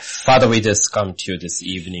Father, we just come to you this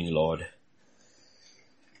evening, Lord.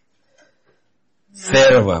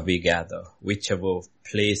 Wherever we gather, whichever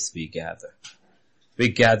place we gather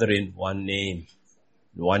in one name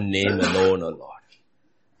alone, O Lord,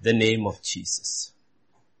 the name of Jesus.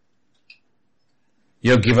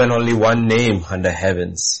 You're given only one name under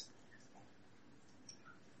heavens,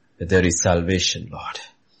 but there is salvation, Lord.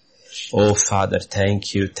 Oh Father,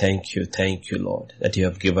 thank you, Lord, that you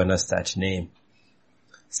have given us that name.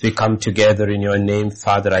 As we come together in your name,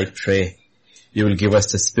 Father, I pray you will give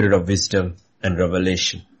us the spirit of wisdom and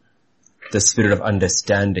revelation, the spirit of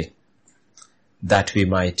understanding, that we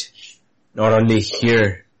might not only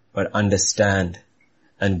hear, but understand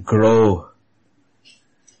and grow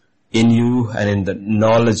in you and in the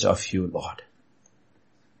knowledge of you, Lord.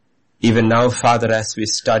 Even now, Father, as we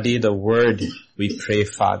study the word, we pray,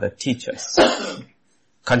 Father, teach us.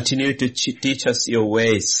 Continue to teach us your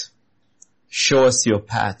ways. Show us your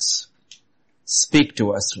paths. Speak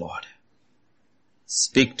to us, Lord.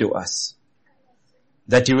 Speak to us.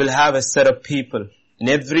 That you will have a set of people in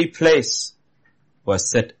every place who are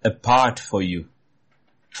set apart for you,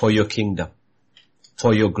 for your kingdom,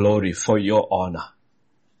 for your glory, for your honor.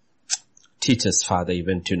 Teach us, Father,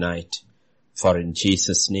 even tonight. For in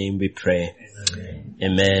Jesus' name we pray.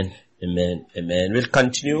 Amen. Amen. Amen. We'll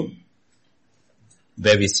continue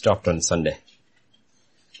where we stopped on Sunday.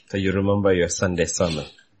 So you remember your Sunday sermon.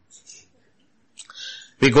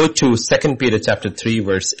 We go to 2 Peter chapter 3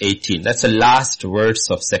 verse 18. That's the last verse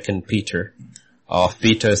of 2 Peter, of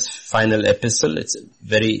Peter's final epistle. It's a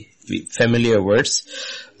very familiar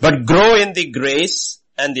verse. But grow in the grace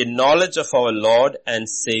and the knowledge of our Lord and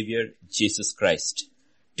Savior Jesus Christ.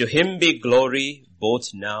 To him be glory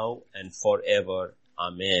both now and forever.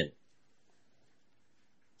 Amen.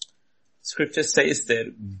 Scripture says there,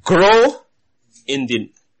 grow in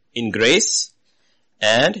grace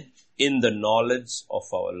and in the knowledge of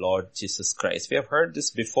our Lord Jesus Christ. We have heard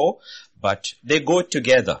this before, but they go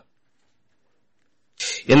together.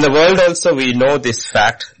 In the world also we know this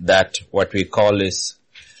fact that what we call is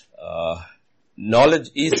knowledge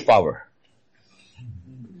is power.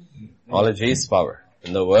 Knowledge is power.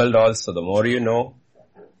 In the world also, the more you know,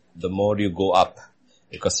 the more you go up,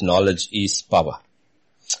 because knowledge is power.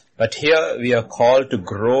 But here we are called to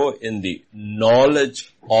grow in the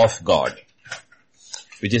knowledge of God,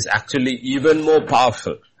 which is actually even more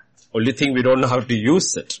powerful. Only thing we don't know how to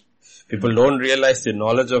use it. People don't realize the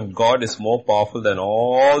knowledge of God is more powerful than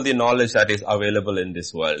all the knowledge that is available in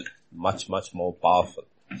this world. Much, much more powerful.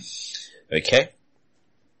 Okay?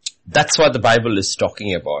 That's what the Bible is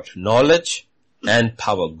talking about. Knowledge and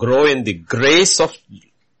power. Grow in the grace of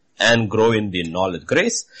and grow in the knowledge.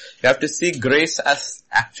 Grace, you have to see grace as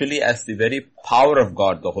actually as the very power of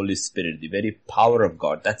God, the Holy Spirit, the very power of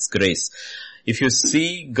God. That's grace. If you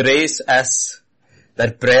see grace as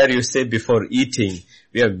that prayer you say before eating,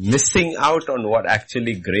 we are missing out on what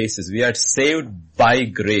actually grace is. We are saved by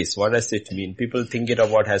grace. What does it mean? People think it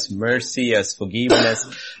about as mercy, as forgiveness,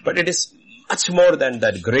 but it is much more than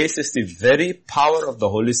that. Grace is the very power of the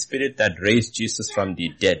Holy Spirit that raised Jesus from the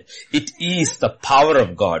dead. It is the power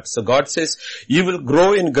of God. So God says, you will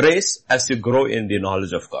grow in grace as you grow in the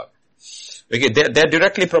knowledge of God. Okay, they're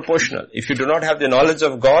directly proportional. If you do not have the knowledge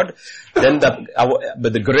of God, then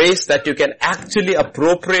but the grace that you can actually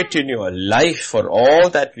appropriate in your life for all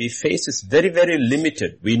that we face is very, very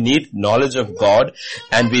limited. We need knowledge of God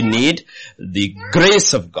and we need the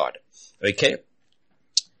grace of God. Okay?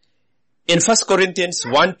 In 1 Corinthians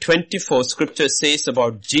 1:24, scripture says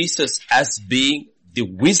about Jesus as being the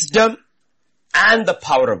wisdom and the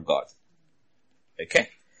power of God. Okay?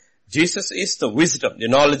 Jesus is the wisdom, the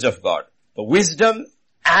knowledge of God. The wisdom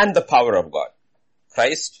and the power of God.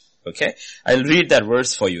 Christ, okay? I'll read that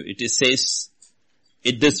verse for you. It says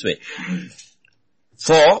it this way.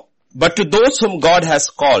 But to those whom God has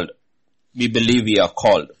called, we believe we are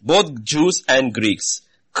called, both Jews and Greeks,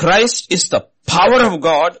 Christ is the power of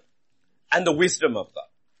God and the wisdom of God.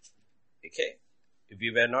 Okay? If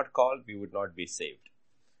we were not called, we would not be saved.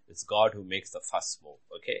 It's God who makes the first move.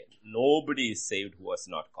 Okay? Nobody is saved who was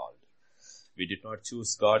not called. We did not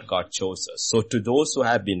choose God, God chose us. So to those who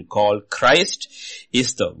have been called, Christ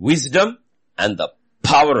is the wisdom and the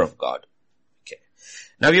power of God. Okay.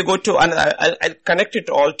 Now you go to another, I'll connect it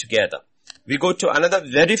all together. We go to another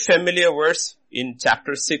very familiar verse in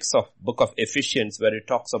chapter 6 of book of Ephesians, where it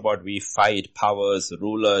talks about we fight powers,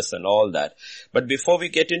 rulers and all that. But before we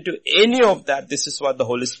get into any of that, this is what the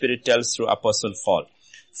Holy Spirit tells through Apostle Paul.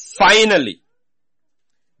 Finally,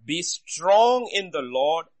 be strong in the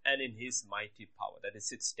Lord and in his mighty power. That is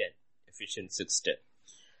 6:10. Ephesians 6:10.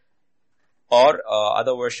 Or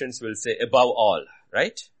other versions will say above all,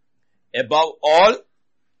 right? Above all,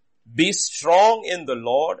 be strong in the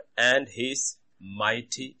Lord and His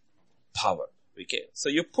mighty power. Okay, so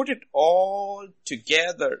you put it all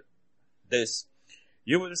together, this,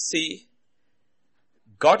 you will see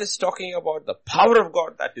God is talking about the power of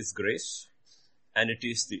God, that is grace, and it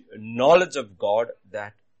is the knowledge of God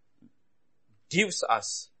that gives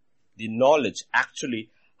us the knowledge actually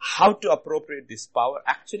how to appropriate this power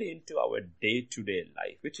actually into our day-to-day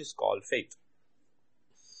life, which is called faith.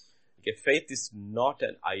 Okay, faith is not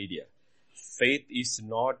an idea. Faith is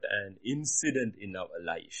not an incident in our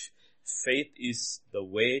life. Faith is the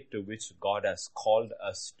way to which God has called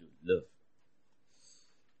us to live.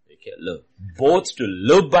 Okay, live. Both to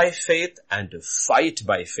live by faith and to fight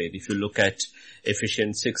by faith. If you look at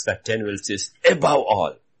Ephesians 6, that 10 will say, above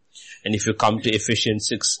all. And if you come to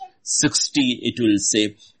Ephesians 6:60, it will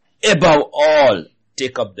say, above all,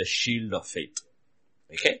 take up the shield of faith.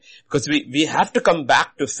 Okay? Because we have to come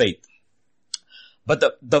back to faith. But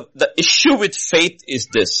the issue with faith is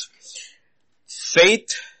this.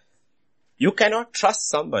 Faith, you cannot trust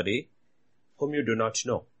somebody whom you do not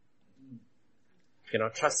know. You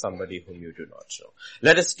cannot trust somebody whom you do not know.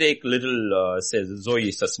 Let us take say Zoe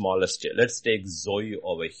is the smallest here. Let's take Zoe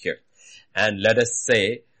over here. And let us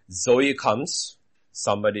say Zoe comes,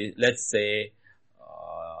 let's say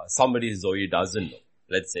somebody Zoe doesn't know.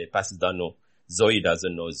 Let's say Pastor Danu, Zoe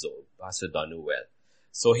doesn't know Pastor Danu well.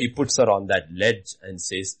 So he puts her on that ledge and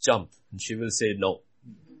says, jump. And she will say, no.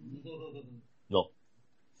 No.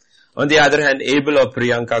 On the other hand, Abel or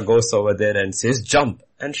Priyanka goes over there and says, jump.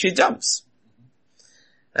 And she jumps.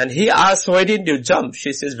 And he asks, why didn't you jump?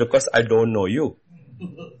 She says, because I don't know you.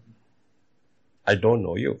 I don't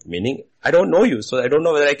know you. Meaning, I don't know you, so I don't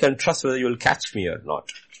know whether I can trust whether you will catch me or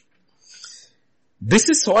not.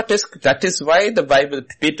 That is why the Bible,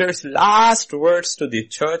 Peter's last words to the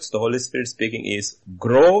church, the Holy Spirit speaking, is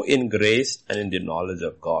grow in grace and in the knowledge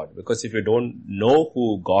of God. Because if you don't know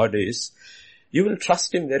who God is, you will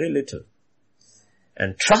trust Him very little.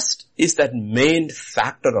 And trust is that main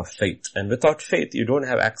factor of faith. And without faith, you don't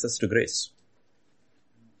have access to grace.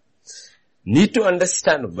 Need to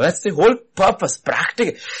understand, that's the whole purpose,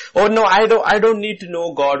 practical. Oh no, I don't need to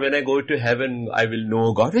know God. When I go to heaven, I will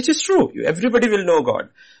know God, which is true. Everybody will know God.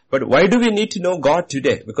 But why do we need to know God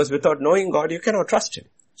today? Because without knowing God, you cannot trust Him.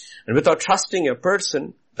 And without trusting a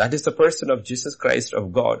person, that is the person of Jesus Christ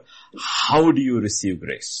of God, how do you receive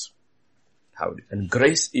grace? And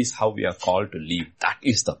grace is how we are called to live. That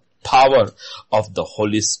is the power of the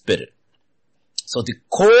Holy Spirit. So the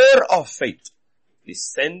core of faith, the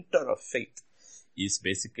center of faith, is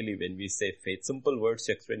basically when we say faith, simple words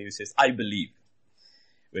to explain, you say, I believe.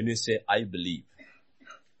 When you say, I believe,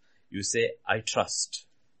 you say, I trust.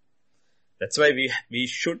 That's why we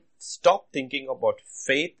should stop thinking about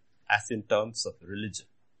faith as in terms of religion.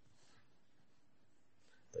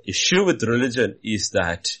 The issue with religion is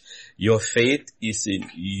that your faith is in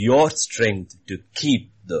your strength to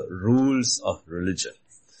keep the rules of religion.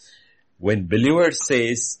 When believer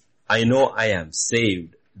says, I know I am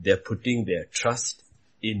saved, they're putting their trust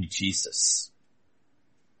in Jesus.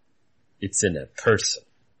 It's in a person.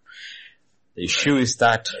 The issue is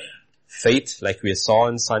that faith, like we saw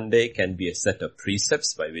on Sunday, can be a set of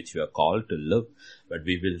precepts by which we are called to live, but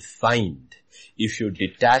we will find if you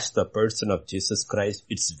detach the person of Jesus Christ,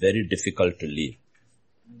 it's very difficult to live.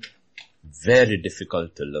 Very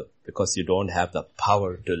difficult to live because you don't have the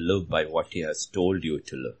power to live by what He has told you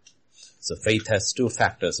to live. So faith has two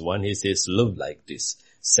factors. One, He says, live like this.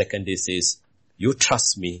 Second, He says, you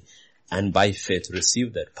trust me and by faith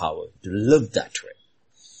receive that power to live that way.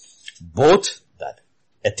 Both that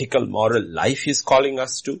ethical, moral life He's calling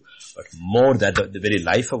us to, but more that the very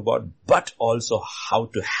life of God, but also how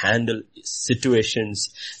to handle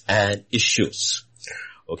situations and issues.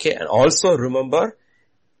 Okay, and also remember,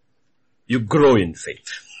 you grow in faith.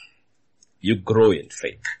 You grow in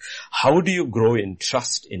faith. How do you grow in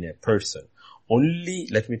trust in a person? Only,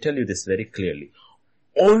 let me tell you this very clearly,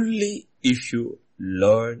 only if you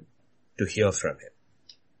learn to hear from Him.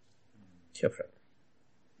 Hear from Him.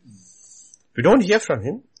 If you don't hear from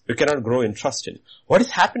Him, you cannot grow in trust in Him. What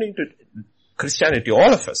is happening to Christianity,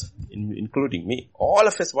 all of us, including me, all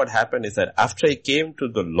of us, what happened is that after I came to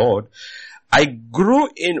the Lord, I grew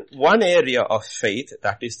in one area of faith,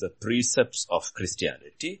 that is the precepts of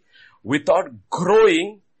Christianity, without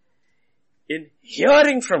growing in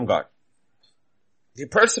hearing from God. The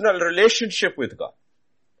personal relationship with God.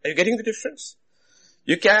 Are you getting the difference?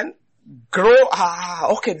 You can grow,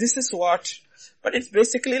 okay, this is what, but it's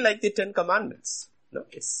basically like the 10 Commandments. No,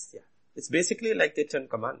 it's basically like the 10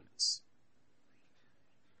 Commandments.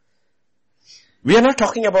 We are not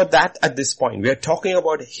talking about that at this point. We are talking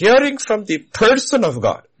about hearing from the person of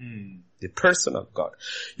God. The person of God.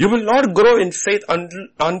 You will not grow in faith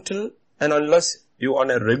until and unless you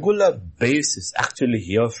on a regular basis actually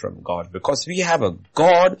hear from God. Because we have a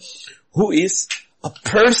God who is a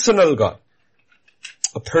personal God.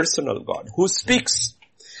 A personal God who speaks.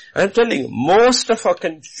 I'm telling you, most of our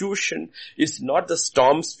confusion is not the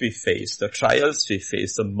storms we face, the trials we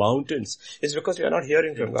face, the mountains. It's because we are not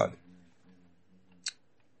hearing from God.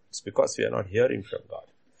 It's because we are not hearing from God.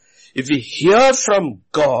 If we hear from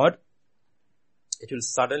God, it will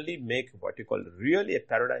suddenly make what you call really a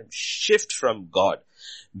paradigm shift from God.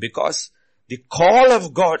 Because the call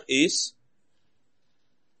of God is,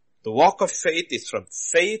 the walk of faith is from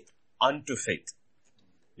faith unto faith.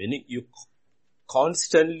 Meaning you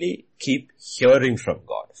constantly keep hearing from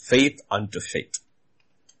God. Faith unto faith.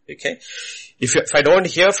 Okay? If I don't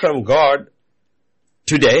hear from God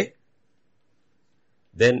today,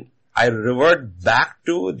 then I revert back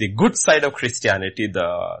to the good side of Christianity,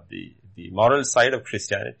 the moral side of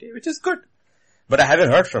Christianity, which is good. But I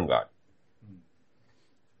haven't heard from God.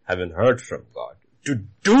 Haven't heard from God to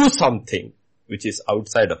do something which is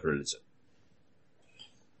outside of religion.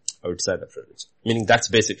 Outside of religion. Meaning that's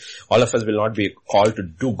basic. All of us will not be called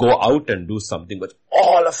to go out and do something, but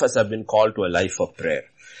all of us have been called to a life of prayer.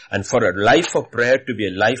 And for a life of prayer to be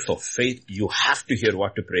a life of faith, you have to hear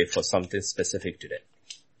what to pray for something specific today,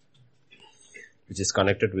 which is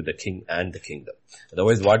connected with the King and the kingdom.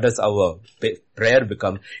 Otherwise, what does our prayer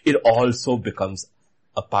become? It also becomes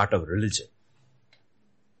a part of religion,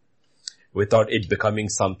 without it becoming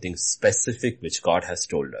something specific which God has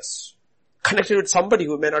told us. Connected with somebody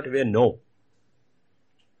who may not even know.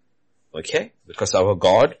 Okay? Because our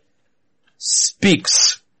God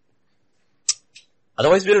speaks.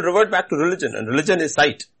 Otherwise we'll revert back to religion, and religion is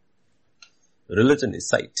sight. Religion is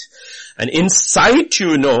sight. And in sight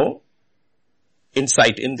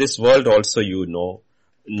insight in this world also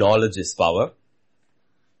knowledge is power.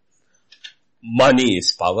 Money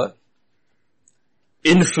is power.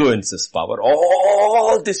 Influence is power.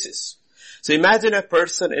 All this is. So imagine a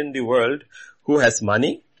person in the world who has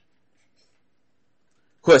money,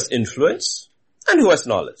 who has influence, and who has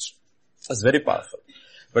knowledge. That's very powerful.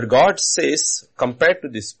 But God says, compared to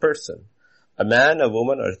this person, a man, a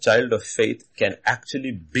woman, or a child of faith can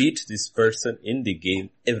actually beat this person in the game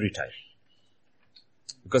every time.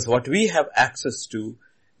 Because what we have access to,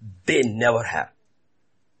 they never have.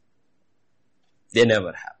 They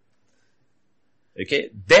never have. Okay?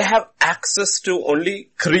 They have access to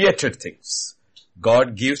only created things.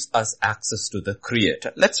 God gives us access to the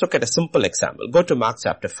Creator. Let's look at a simple example. Go to Mark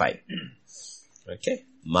chapter 5. Okay?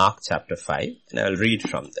 Mark chapter 5. And I will read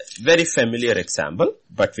from there. Very familiar example,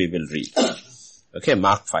 but we will read. Okay?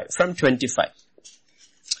 Mark 5. From 25.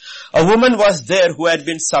 A woman was there who had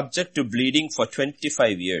been subject to bleeding for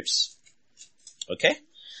 25 years. Okay?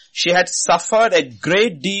 She had suffered a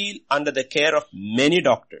great deal under the care of many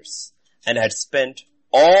doctors, and had spent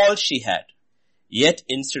all she had. Yet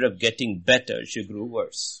instead of getting better, she grew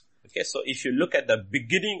worse. Okay, so if you look at the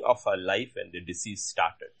beginning of her life when the disease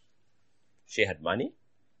started, she had money,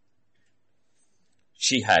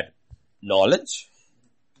 she had knowledge.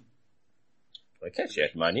 Okay, she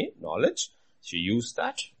had money, knowledge, she used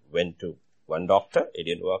that, went to one doctor, it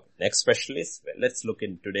didn't work. Next specialist, well, let's look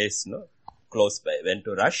in today's, close by. Went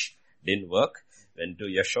to Rush, didn't work. Went to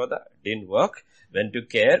Yashoda, didn't work. Went to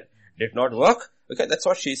Care, did not work. Okay, that's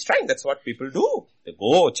what she's trying. That's what people do. They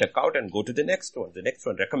go, check out and go to the next one. The next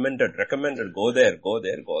one, recommended, go there.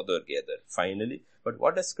 Finally, but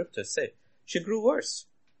what does scripture say? She grew worse.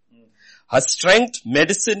 Her strength,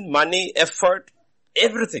 medicine, money, effort,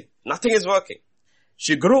 everything. Nothing is working.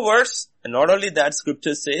 She grew worse, and not only that,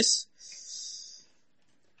 scripture says,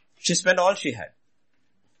 she spent all she had.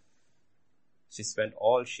 She spent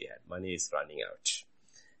all she had. Money is running out.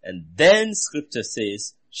 And then scripture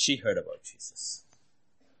says, she heard about Jesus.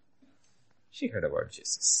 She heard about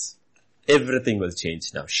Jesus. Everything will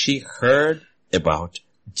change now. She heard about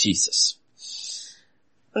Jesus.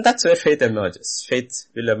 And that's where faith emerges. Faith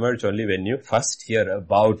will emerge only when you first hear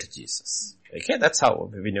about Jesus. Okay, that's how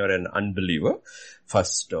when you're an unbeliever,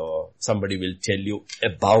 first somebody will tell you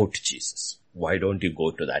about Jesus. Why don't you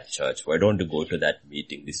go to that church? Why don't you go to that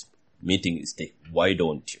meeting? This meeting is taken. Why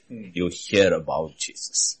don't you? You hear about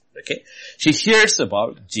Jesus. Okay, she hears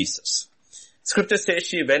about Jesus. Scripture says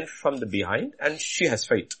she went from the behind and she has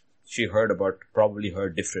faith. She probably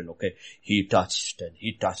heard different, okay, he touched and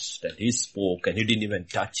he spoke and he didn't even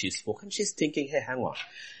touch, he spoke. And she's thinking, hey, hang on.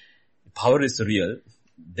 If power is real,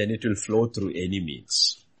 then it will flow through any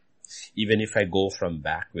means. Even if I go from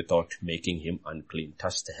back without making him unclean,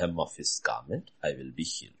 touch the hem of his garment, I will be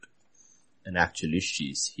healed. And actually she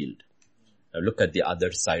is healed. Now look at the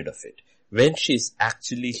other side of it. When she is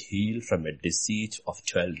actually healed from a disease of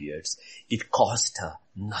 12 years, it cost her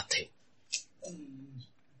nothing.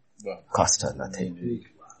 Cost her nothing.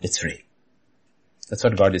 It's free. That's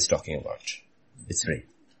what God is talking about. It's free.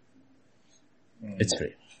 It's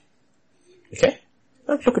free. Okay?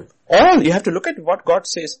 Now look at all, you have to look at what God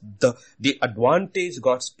says, the advantage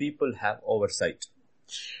God's people have over sight.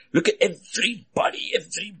 Look at everybody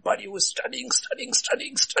who is studying,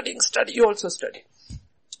 you also study.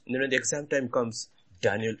 And then when the exam time comes,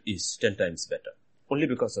 Daniel is 10 times better. Only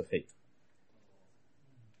because of faith.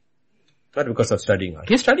 Not because of studying hard.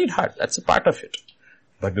 He studied hard, that's a part of it.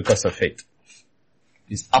 But because of faith.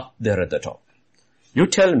 He's up there at the top. You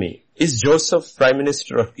tell me, is Joseph Prime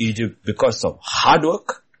Minister of Egypt because of hard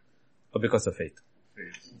work or because of faith?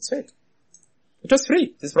 It's faith. It was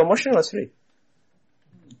free. His promotion was free.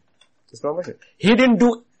 His promotion. He didn't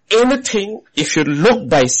do anything if you look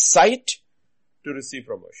by sight to receive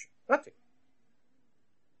promotion. Nothing.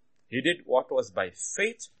 He did what was by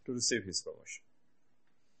faith to receive his promotion.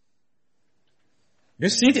 Do you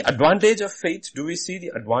see the advantage of faith? Do we see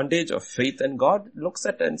the advantage of faith? And God looks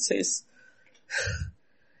at it and says,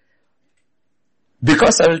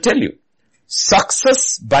 because I will tell you,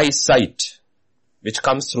 success by sight, which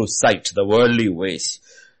comes through sight, the worldly ways,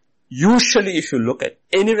 usually if you look at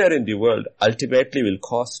anywhere in the world, ultimately will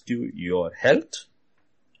cost you your health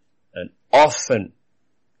and often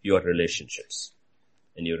your relationships.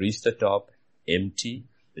 And you reach the top empty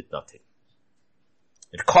with nothing.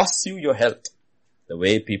 It costs you your health. The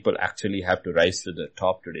way people actually have to rise to the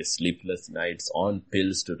top today, sleepless nights, on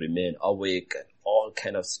pills to remain awake and all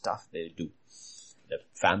kind of stuff they do. The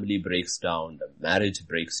family breaks down, the marriage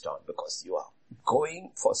breaks down because you are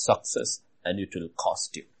going for success and it will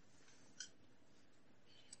cost you.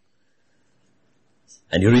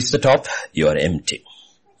 And you reach the top, you are empty.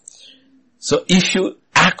 So if you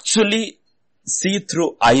actually see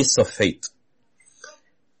through eyes of faith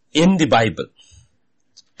in the Bible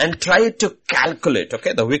and try to calculate,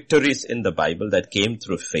 okay, the victories in the Bible that came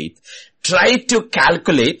through faith, try to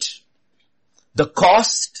calculate the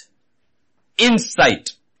cost in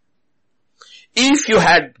sight. If you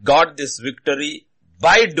had got this victory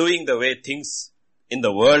by doing the way things in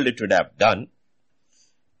the world it would have done,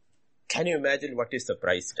 can you imagine what is the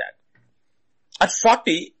price tag? At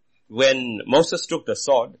 40, when Moses took the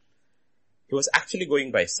sword, he was actually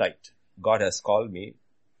going by sight. God has called me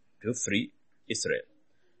to free Israel.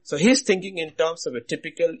 So he's thinking in terms of a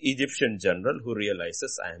typical Egyptian general who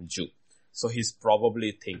realizes I am Jew. So he's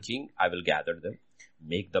probably thinking, I will gather them,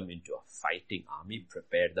 make them into a fighting army,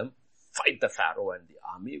 prepare them, fight the Pharaoh and the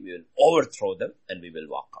army, we will overthrow them and we will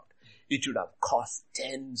walk out. It would have cost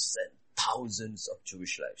tens and thousands of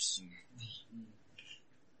Jewish lives.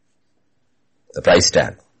 The price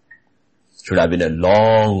tag should have been a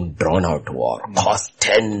long drawn out war, cost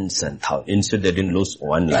tens and thousands. Instead they didn't lose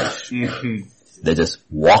one life. They just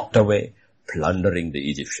walked away plundering the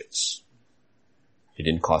Egyptians. It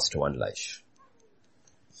didn't cost one life.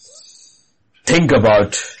 Think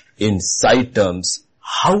about, in sight terms,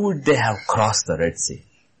 how would they have crossed the Red Sea?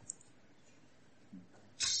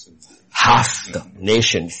 Half the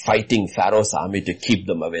nation fighting Pharaoh's army to keep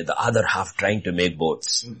them away, the other half trying to make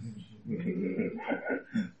boats.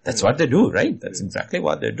 That's what they do, right? That's exactly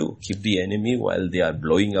what they do. Keep the enemy while they are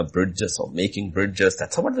blowing up bridges or making bridges.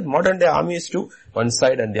 That's what the modern day armies do. One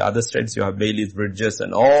side and the other sides you have Bailey's bridges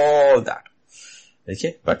and all that.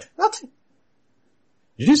 Okay? But nothing.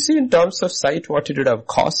 Did you see in terms of sight what it would have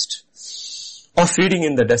cost? Or feeding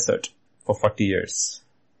in the desert for 40 years?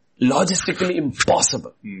 Logistically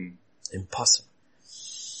impossible. Impossible.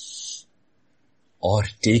 Or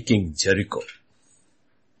taking Jericho.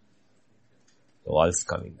 The walls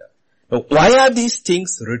coming down. Now, why are these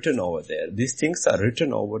things written over there? These things are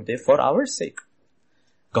written over there for our sake.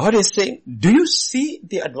 God is saying, do you see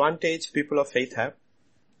the advantage people of faith have?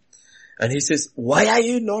 And he says, why are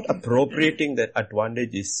you not appropriating that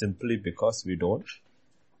advantage? Is simply because we don't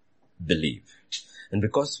believe. And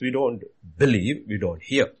because we don't believe, we don't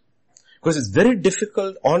hear. Because it's very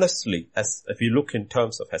difficult, honestly, as if you look in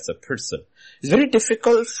terms of as a person, it's very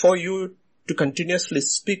difficult for you to continuously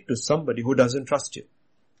speak to somebody who doesn't trust you.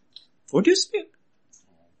 Would you speak?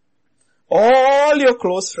 All your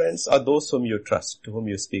close friends are those whom you trust, to whom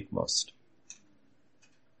you speak most.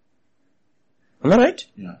 Am I right?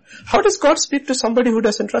 Yeah. How does God speak to somebody who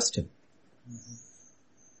doesn't trust him?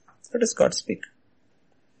 How does God speak?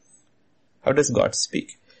 How does God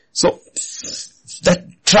speak? So, that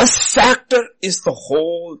trust factor is the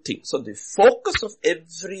whole thing. So the focus of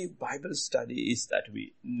every Bible study is that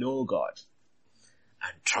we know God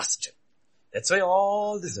and trust Him. That's why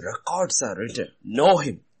all these records are written. Know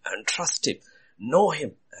Him and trust Him. Know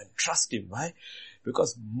Him and trust Him. Why?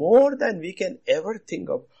 Because more than we can ever think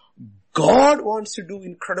of, God wants to do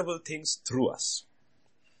incredible things through us.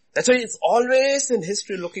 That's why it's always in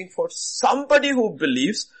history looking for somebody who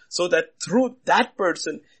believes so that through that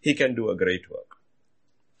person, He can do a great work.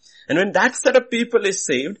 And when that set of people is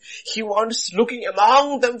saved, He wants looking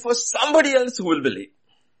among them for somebody else who will believe.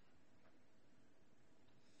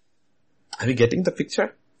 Are we getting the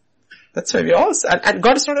picture? That's why we all, and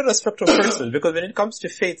God is not a respecter of persons, because when it comes to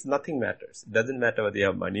faith, nothing matters. It doesn't matter whether you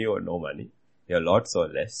have money or no money, you have lots or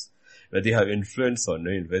less, whether you have influence or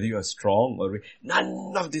no, whether you are strong or weak.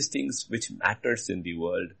 None of these things which matters in the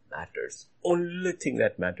world matters. Only thing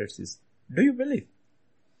that matters is, do you believe?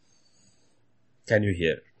 Can you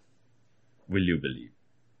hear? Will you believe?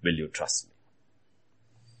 Will you trust me?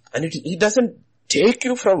 And it doesn't take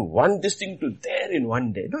you from one distinct to there in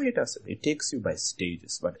one day. No, it doesn't. It takes you by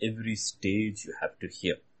stages, but every stage you have to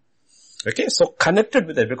hear. Okay, so connected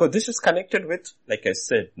with that, because this is connected with, like I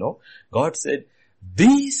said, no, God said,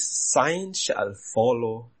 these signs shall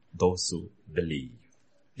follow those who believe.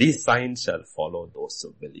 These signs shall follow those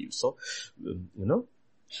who believe. So,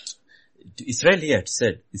 Israel had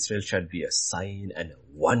said, Israel shall be a sign and a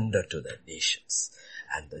wonder to the nations.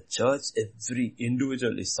 And the church, every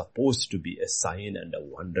individual is supposed to be a sign and a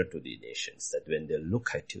wonder to the nations. That when they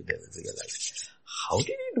look at you, they will realize, how did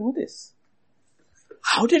he do this?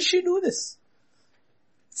 How did she do this?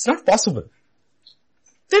 It's not possible.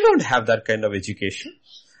 They don't have that kind of education.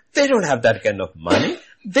 They don't have that kind of money.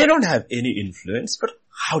 They don't have any influence. But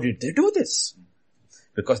how did they do this?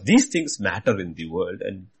 Because these things matter in the world,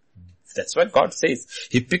 and that's what God says.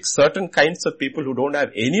 He picks certain kinds of people who don't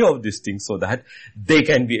have any of these things so that they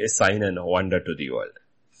can be a sign and a wonder to the world.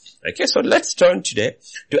 Okay, so let's turn today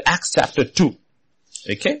to Acts chapter 2.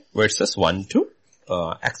 Okay, verses 1 to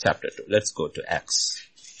Acts chapter 2. Let's go to Acts.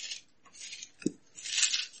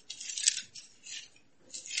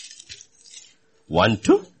 One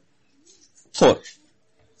to 4.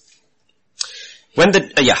 When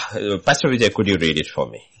Pastor Vijay, could you read it for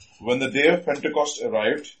me? When the day of Pentecost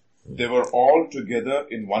arrived, they were all together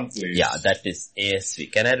in one place. Yeah, that is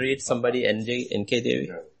ASV. Can I read somebody NKJV?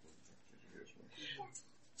 Yeah.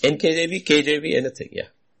 NKJV, KJV, anything, yeah.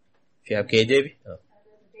 If you have KJV. Oh.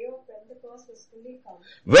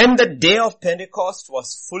 When the day of Pentecost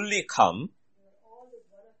was fully come,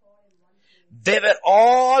 they were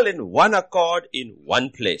all in one accord in one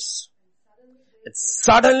place. And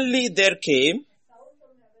suddenly there came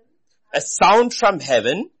a sound from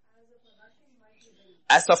heaven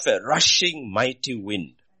as of a rushing mighty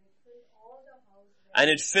wind. And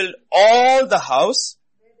it filled all the house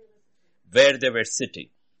where they were sitting.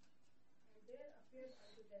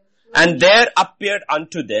 And there appeared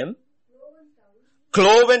unto them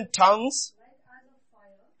cloven tongues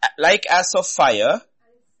like as of fire,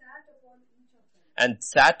 and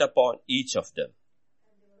sat upon each of them.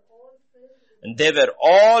 And they were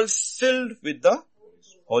all filled with the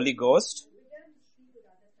Holy Ghost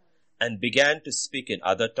and began to speak in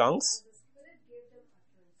other tongues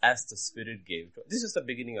as the Spirit gave to. This is the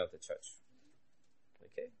beginning of the church.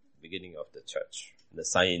 Okay? Beginning of the church. The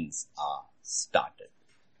signs are started.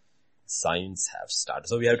 Signs have started.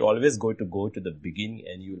 So we have to always go to the beginning,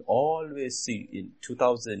 and you'll always see in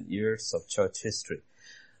 2000 years of church history,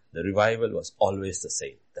 the revival was always the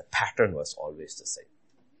same. The pattern was always the same.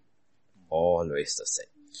 Always the same.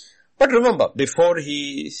 But remember, before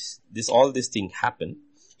all this thing happened,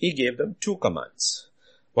 he gave them 2 commands.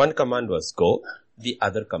 One command was go, the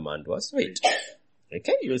other command was wait.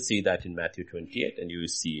 Okay, you'll see that in Matthew 28 and you will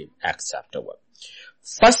see in Acts chapter 1.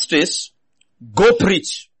 First is, go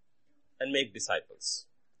preach and make disciples.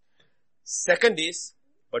 Second is,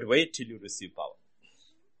 but wait till you receive power.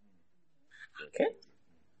 Okay?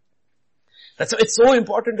 That's why it's so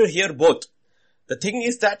important to hear both. The thing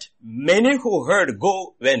is that many who heard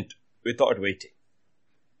go went without waiting.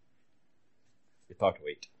 Without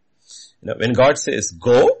waiting. When God says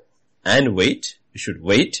go and wait, you should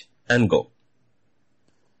wait and go.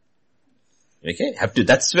 Okay?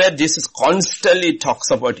 That's where Jesus constantly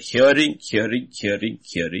talks about hearing. So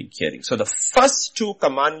the first 2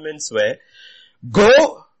 commandments were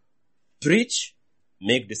go, preach,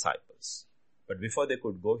 make disciples. But before they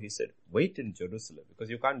could go, he said, wait in Jerusalem, because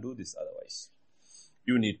you can't do this otherwise.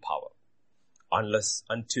 You need power.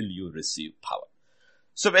 Until you receive power.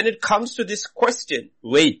 So when it comes to this question,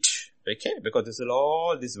 wait, okay, because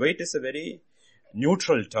this wait is a very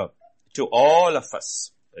neutral term to all of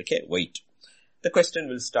us. Okay, wait. The question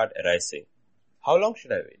will start arising. How long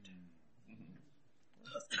should I wait?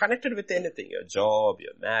 Connected with anything, your job,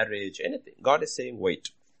 your marriage, anything. God is saying, wait.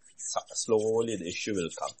 Slowly the issue will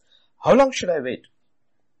come. How long should I wait?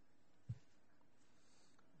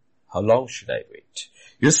 How long should I wait?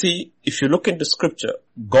 You see, if you look into scripture,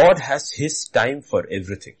 God has His time for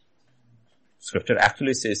everything. Scripture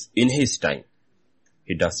actually says, in His time,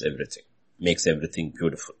 He does everything, makes everything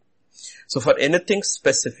beautiful. So for anything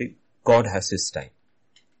specific, God has His time.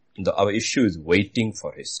 Our issue is waiting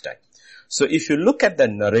for His time. So if you look at the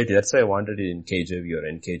narrative, that's why I wanted it in KJV or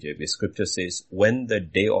NKJV, scripture says, when the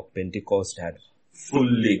day of Pentecost had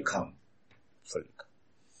fully come. Fully come.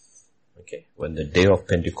 Okay? When the day of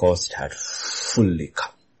Pentecost had fully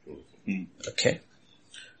come. Okay?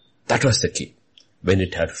 That was the key. When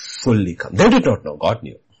it had fully come. They did not know. God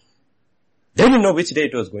knew. They didn't know which day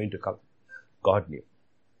it was going to come. God knew.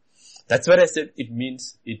 That's where I said it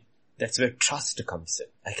means that's where trust comes in.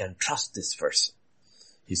 I can trust this person.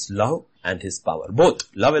 His love and His power. Both.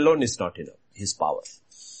 Love alone is not enough. His power.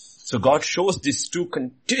 So God shows these two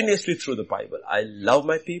continuously through the Bible. I love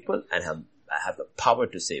my people and I have the power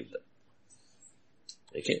to save them.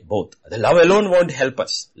 Okay, both. The love alone won't help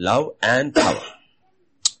us. Love and power.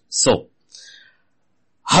 So,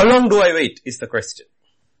 how long do I wait is the question.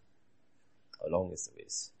 How long is the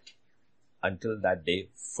wait? Until that day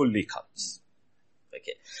fully comes.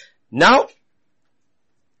 Okay. Now,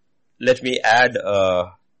 let me add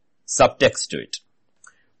a subtext to it.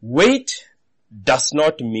 Wait does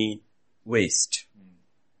not mean waste.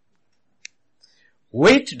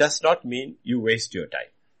 Wait does not mean you waste your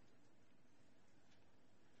time.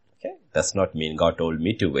 Okay? Does not mean God told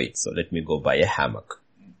me to wait, so let me go buy a hammock.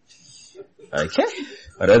 Okay?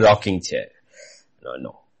 Or a rocking chair.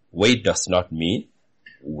 No. Wait does not mean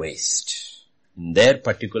waste. In their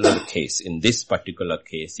particular case, in this particular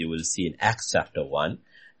case, you will see in Acts chapter 1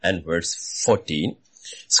 and verse 14,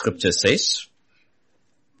 scripture says,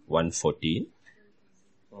 1:14.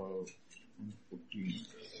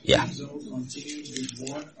 Yeah.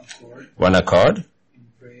 One accord.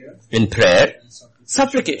 In prayer.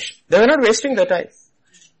 Supplication. They were not wasting their time.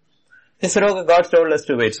 They said, okay, God told us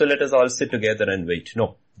to wait, so let us all sit together and wait.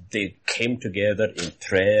 No. They came together in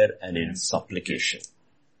prayer and in supplication.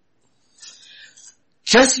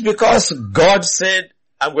 Just because God said,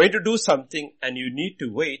 I'm going to do something and you need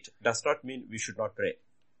to wait, does not mean we should not pray.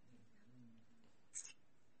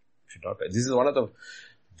 Should not pray. This is one of the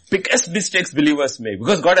biggest mistakes believers make.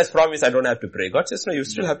 Because God has promised I don't have to pray. God says, no, you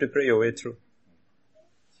still have to pray your way through.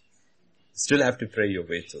 Still have to pray your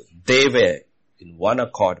way through. They were in one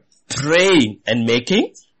accord praying and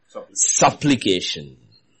making supplication.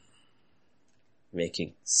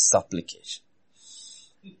 Making supplication.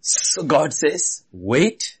 So God says,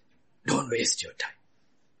 wait, don't waste your time.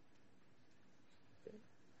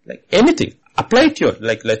 Like anything, apply it to your,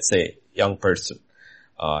 like let's say, young person.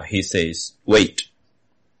 He says, wait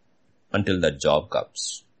until that job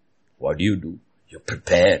comes. What do? You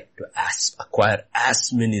prepare to acquire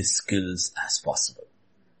as many skills as possible.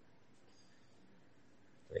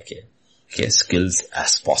 Okay, skills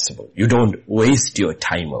as possible. You don't waste your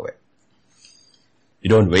time away. You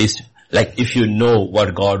don't waste, like if you know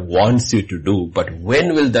what God wants you to do, but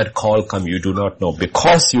when will that call come, you do not know.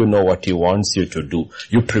 Because you know what He wants you to do,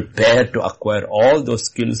 you prepare to acquire all those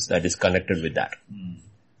skills that is connected with that.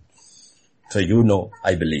 So you know,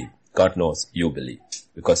 I believe. God knows you believe.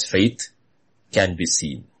 Because faith can be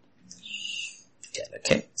seen.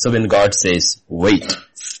 Okay? So when God says, wait,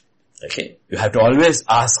 okay, you have to always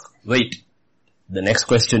ask, wait. The next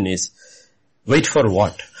question is, wait for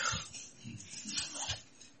what?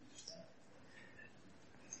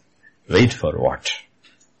 Wait for what?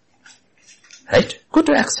 Right? Go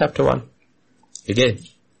to Acts chapter 1. Again.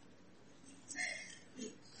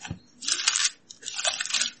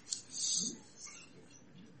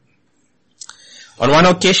 On one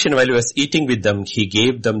occasion while He was eating with them, He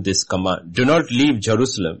gave them this command. Do not leave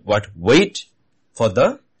Jerusalem, but wait for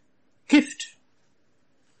the gift.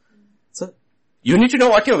 So, you need to know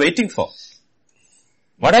what you're waiting for.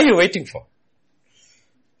 What are you waiting for?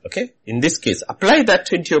 Okay? In this case, apply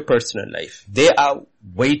that into your personal life. They are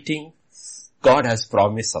waiting. God has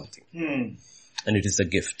promised something. And it is a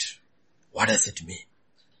gift. What does it mean?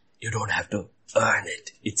 You don't have to earn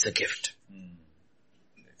it. It's a gift.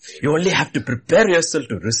 You only have to prepare yourself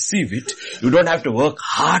to receive it. You don't have to work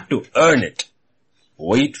hard to earn it.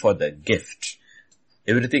 Wait for the gift.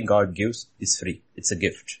 Everything God gives is free. It's a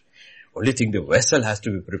gift. Only thing the vessel has to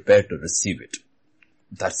be prepared to receive it.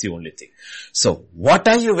 That's the only thing. So what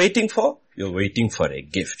are you waiting for? You're waiting for a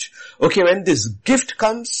gift. Okay, when this gift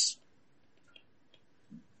comes,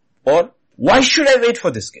 or why should I wait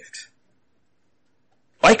for this gift?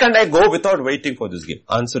 Why can't I go without waiting for this gift?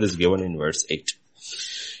 Answer is given in verse 8.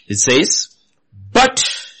 It says, but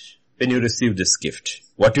when you receive this gift,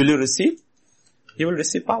 what will you receive? You will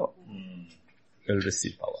receive power. You will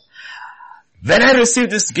receive power. When I receive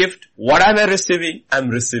this gift, what am I receiving? I'm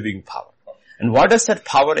receiving power. And what does that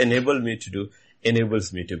power enable me to do?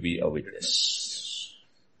 Enables me to be a witness.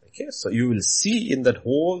 Okay, so you will see in that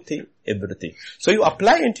whole thing, everything. So you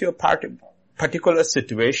apply into your particular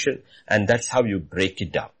situation, and that's how you break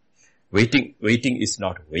it down. Waiting is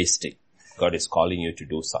not wasting. God is calling you to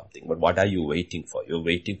do something. But what are you waiting for? You're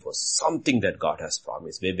waiting for something that God has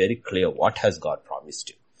promised. We're very clear. What has God promised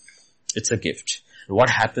you? It's a gift. What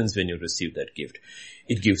happens when you receive that gift?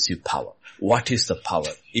 It gives you power. What is the power?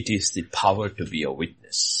 It is the power to be a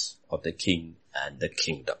witness of the King and the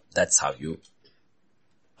kingdom. That's how you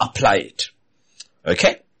apply it.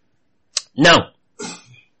 Okay? Now,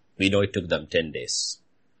 we know it took them 10 days.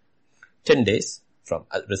 10 days from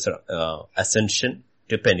ascension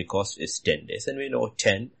to Pentecost is 10 days. And we know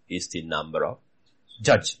 10 is the number of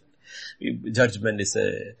judgment. Judgment is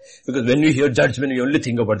because when we hear judgment, we only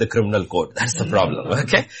think about the criminal code. That's the problem,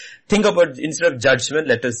 okay? Think about, instead of judgment,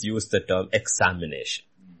 let us use the term examination.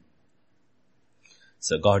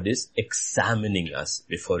 So God is examining us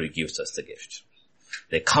before He gives us the gift.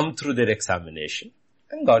 They come through their examination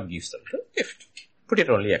and God gives them the gift. Put it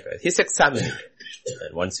only like that. He's examining it.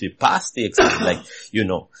 And once we pass the exam, like,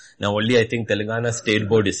 now only I think Telangana State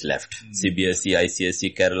Board is left. CBSE,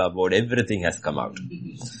 ICSE, Kerala Board, everything has come out.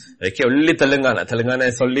 Okay, only Telangana. Telangana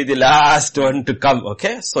is only the last one to come,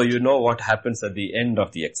 okay? So you know what happens at the end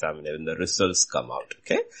of the examination when the results come out,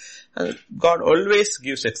 okay? And God always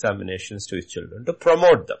gives examinations to His children to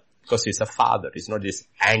promote them. Because He's a father. He's not this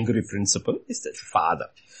angry principal. He's a father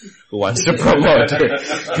who wants to promote.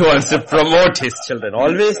 He wants to promote His children.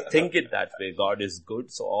 Always think it that way. God is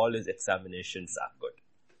good, so all His examinations are good.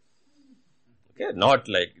 Okay, not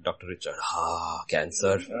like Dr. Richard.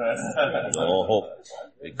 Cancer. No hope.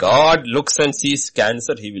 If God looks and sees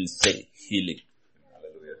cancer, He will say healing.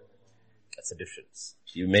 That's the difference.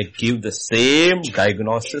 You may give the same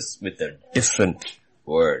diagnosis with a different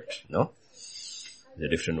word, no? The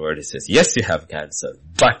different word, He says, yes, you have cancer,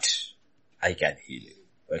 but I can heal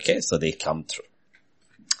you. Okay, so they come through.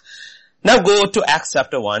 Now go to Acts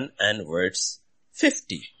chapter 1 and verse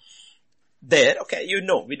 50. There, okay,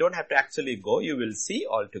 we don't have to actually go. You will see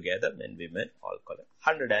all together, men, women, all color,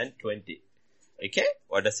 120. Okay,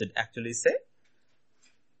 what does it actually say?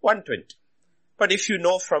 120. But if you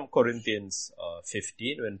know from Corinthians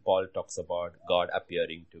 15, when Paul talks about God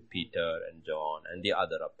appearing to Peter and John and the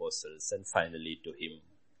other apostles and finally to him,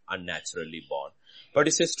 unnaturally born. But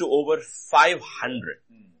he says to over 500.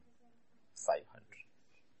 500.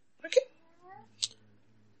 Okay.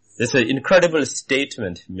 There's an incredible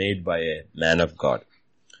statement made by a man of God.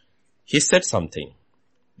 He said something.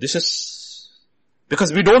 This is,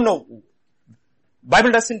 because we don't know, Bible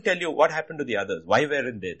doesn't tell you what happened to the others. Why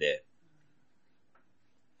weren't they there?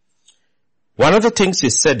 One of the things he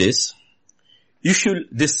said is,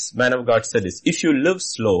 this man of God said is, if you live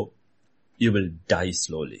slow, you will die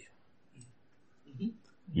slowly.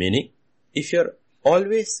 Meaning, if you're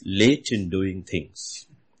always late in doing things,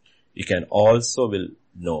 you can also will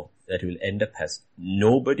know that you will end up as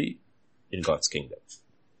nobody in God's kingdom.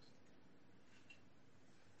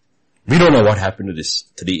 We don't know what happened to this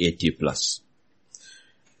 380 plus.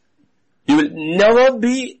 You will never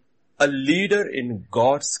be a leader in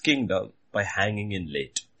God's kingdom by hanging in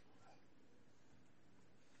late.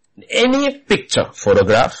 In any picture,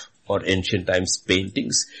 photograph, or ancient times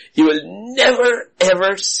paintings, you will never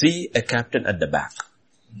ever see a captain at the back.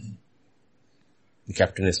 The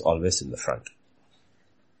captain is always in the front.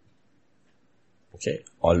 Okay,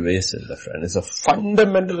 always in the front. It's a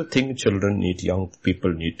fundamental thing children need, young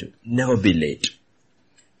people need to never be late.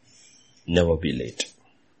 Never be late.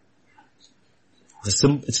 It's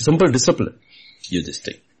a simple discipline. You this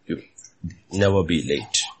thing. You never be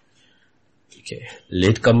late. Okay.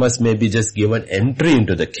 Latecomers may be just given entry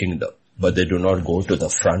into the kingdom, but they do not go to the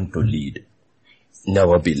front to lead.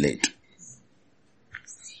 Never be late.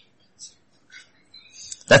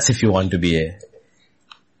 That's if you want to be a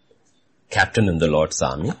captain in the Lord's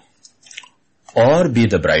army, or be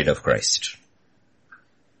the bride of Christ.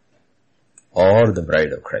 Or the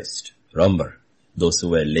bride of Christ. Remember, those who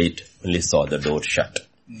were late only saw the door shut.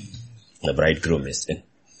 The bridegroom is in.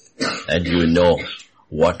 And you know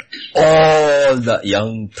what all the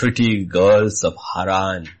young pretty girls of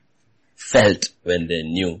Haran felt when they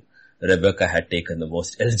knew Rebecca had taken the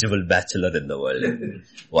most eligible bachelor in the world.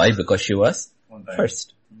 Why? Because she was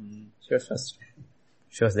first. She was first.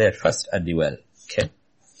 She was there first at the well. Okay.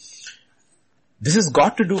 This has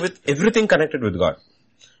got to do with everything connected with God.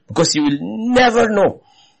 Because you will never know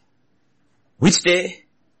which day,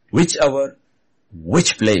 which hour,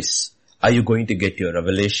 which place are you going to get your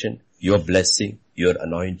revelation, your blessing, your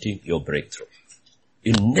anointing, your breakthrough.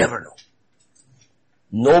 You never know.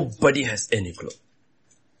 Nobody has any clue.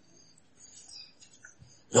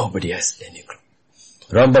 Nobody has any clue.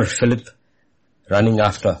 Remember Philip running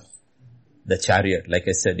after the chariot. Like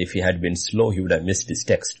I said, if he had been slow, he would have missed his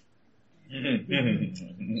text.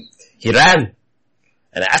 He ran.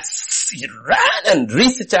 And as he ran and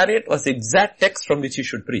reached the chariot was the exact text from which he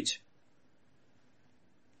should preach.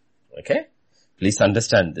 Okay? Please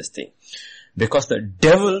understand this thing. Because the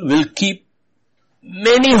devil will keep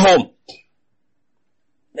many home.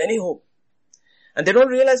 Many home. And they don't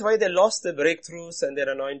realize why they lost their breakthroughs and their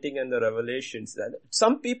anointing and their revelations.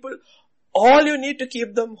 Some people, all you need to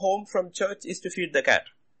keep them home from church is to feed the cat.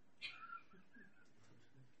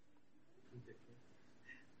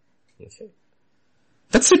 Okay.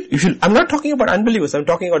 That's it. I'm not talking about unbelievers, I'm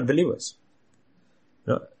talking about believers.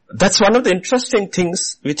 That's one of the interesting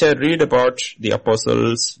things which I read about the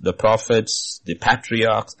apostles, the prophets, the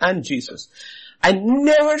patriarchs, and Jesus. I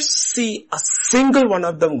never see a single one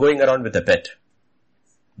of them going around with a pet.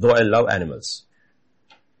 Though I love animals.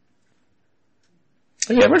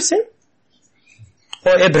 Have you ever seen?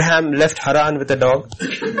 Oh, Abraham left Haran with a dog.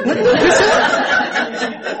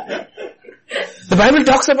 The Bible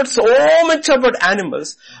talks about so much about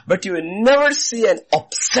animals, but you will never see an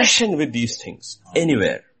obsession with these things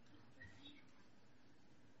anywhere.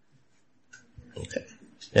 Okay.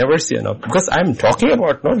 Never see because I'm talking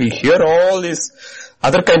about, we hear all these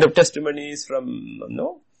other kind of testimonies from,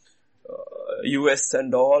 US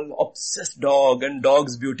and all, obsessed dog and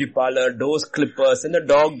dog's beauty parlor, those clippers, and the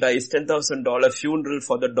dog dies, $10,000 funeral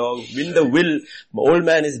for the dog, win the will, old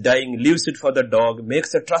man is dying, leaves it for the dog,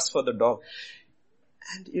 makes a trust for the dog.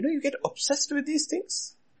 And you get obsessed with these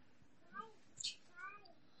things.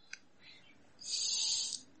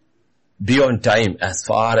 Be on time as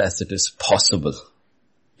far as it is possible.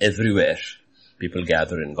 Everywhere people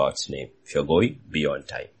gather in God's name. If you're going, be on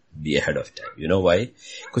time. Be ahead of time. You know why?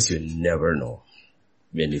 Because you never know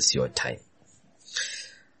when is your time.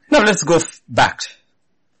 Now let's go back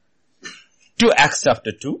to Acts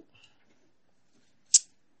chapter 2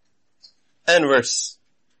 and verse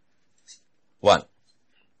 1.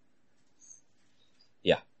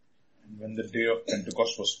 Yeah. When the day of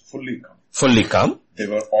Pentecost was fully come. They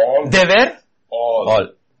were all. They were all.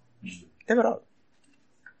 They were all.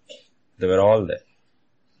 They were all there.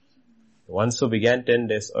 The ones who began 10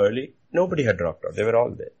 days early, nobody had dropped out. They were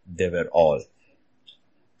all there. They were all.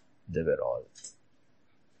 They were all.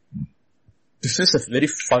 This is a very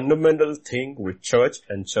fundamental thing with church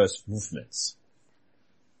and church movements.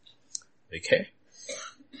 Okay?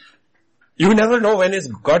 You never know when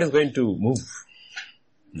God is going to move.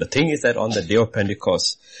 The thing is that on the day of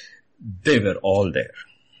Pentecost, they were all there.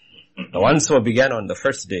 The ones who began on the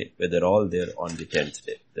first day, were they all there on the 10th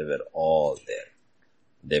day? They were all there.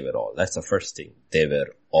 They were all. That's the first thing. They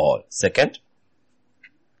were all. Second?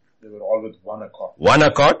 They were all with one accord. One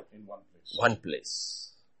accord? In one place. One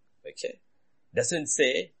place. Okay. Doesn't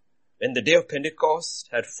say, when the day of Pentecost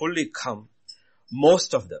had fully come,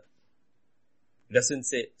 most of them. It doesn't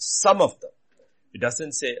say some of them. It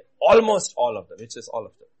doesn't say almost all of them. It says all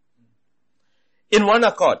of them. In one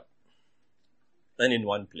accord. And in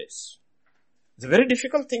one place. It's a very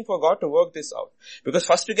difficult thing for God to work this out. Because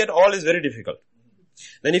first to get all is very difficult.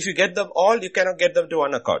 Then if you get them all, you cannot get them to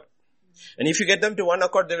one accord. And if you get them to one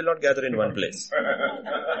accord, they will not gather in one place.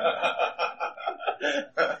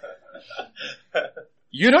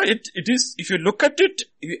 It is, if you look at it,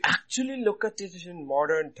 you actually look at it in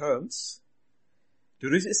modern terms, to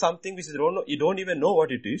receive something which you don't even know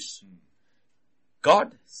what it is.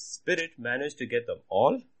 God, Spirit managed to get them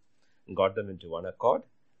all, and got them into one accord,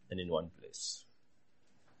 and in one place.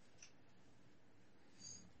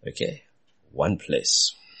 Okay? One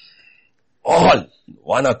place. All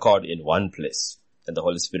one accord in one place. And the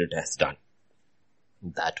Holy Spirit has done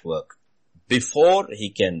that work. Before He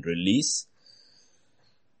can release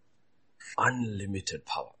unlimited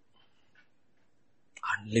power.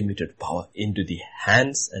 Unlimited power into the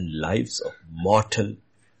hands and lives of mortal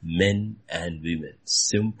men and women.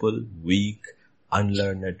 Simple, weak,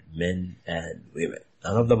 unlearned men and women.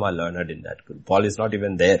 None of them are learned in that group. Paul is not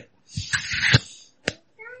even there.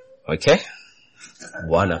 Okay?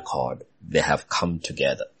 One accord. They have come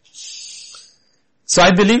together. So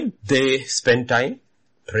I believe they spend time,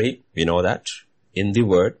 pray, we know that, in the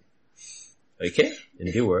Word. Okay,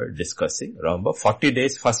 in the Word, discussing. Remember, 40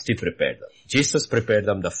 days first He prepared them. Jesus prepared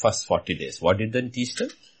them the first 40 days. What did He teach them?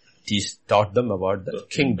 He taught them about the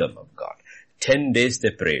kingdom of God. 10 days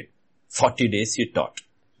they prayed. 40 days He taught.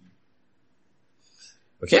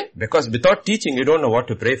 Okay, because without teaching you don't know what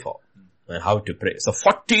to pray for and how to pray. So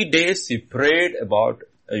 40 days He prayed about,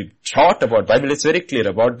 He taught about, Bible is very clear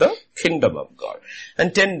about the kingdom of God.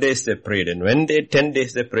 And 10 days they prayed, and when 10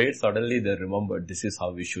 days they prayed, suddenly they remembered this is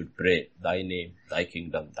how we should pray. Thy name, Thy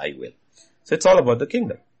kingdom, Thy will. So it's all about the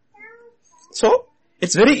kingdom. So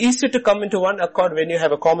it's very easy to come into one accord when you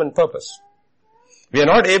have a common purpose. We are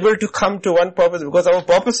not able to come to one purpose because our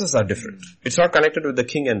purposes are different. It's not connected with the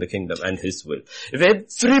king and the kingdom and his will. If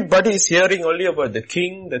everybody is hearing only about the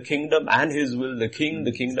king, the kingdom and his will, the king,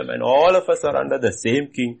 the kingdom, and all of us are under the same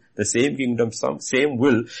king, the same kingdom, same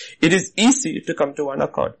will, it is easy to come to one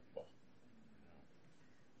accord.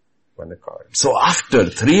 One accord. So after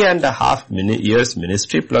 3.5 years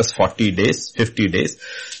ministry plus 40 days, 50 days,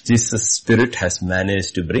 Jesus' Spirit has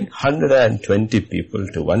managed to bring 120 people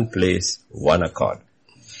to one place, one accord.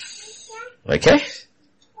 Okay?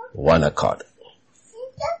 One accord.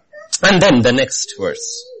 And then the next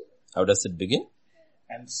verse. How does it begin?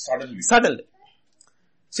 And suddenly. Suddenly.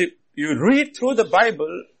 See, you read through the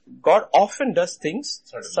Bible, God often does things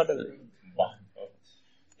suddenly.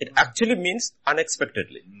 It actually means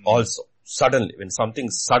unexpectedly also. Suddenly. When something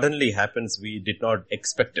suddenly happens, we did not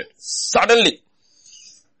expect it. Suddenly.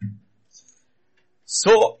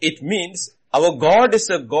 So it means our God is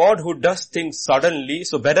a God who does things suddenly,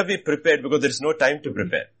 so better be prepared because there is no time to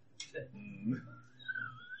prepare.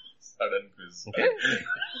 Sudden quiz.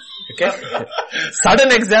 Okay?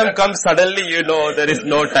 Sudden exam comes, suddenly you know there is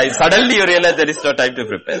no time. Suddenly you realize there is no time to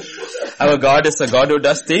prepare. Our God is a God who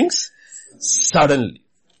does things suddenly.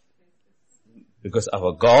 Because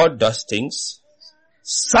our God does things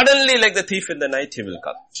suddenly, like the thief in the night, He will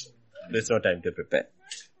come. There's no time to prepare.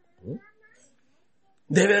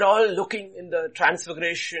 They were all looking in the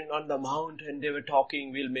transfiguration on the mount and they were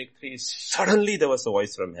talking, we'll make trees. Suddenly there was a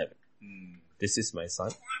voice from heaven. This is my son.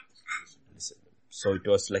 So it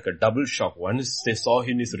was like a double shock. Once they saw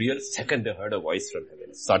Him is real, second they heard a voice from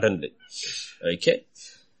heaven. Suddenly. Okay.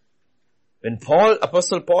 When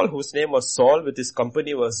Apostle Paul, whose name was Saul, with his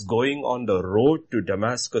company was going on the road to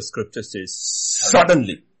Damascus, Scripture says,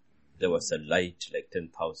 suddenly there was a light like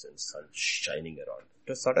 10,000 suns shining around. It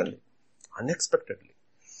was suddenly, unexpectedly.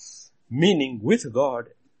 Meaning with God,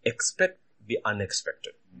 expect the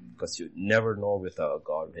unexpected. Because you never know with our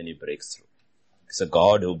God when He breaks through. It's a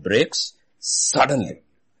God who breaks suddenly.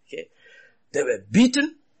 Okay. They were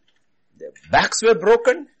beaten, their backs were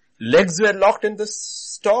broken, legs were locked in the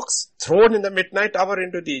stocks, thrown in the midnight hour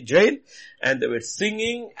into the jail, and they were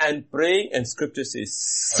singing and praying, and Scripture says,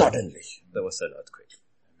 suddenly there was an earthquake.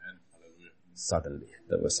 Suddenly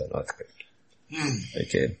there was an earthquake.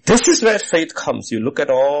 Okay, this is where faith comes. You look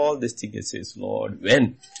at all these things and says, Lord,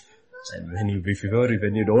 when? And when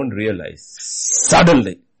you don't realize,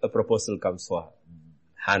 suddenly a proposal comes for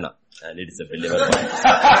Hannah, and it is a believer wife.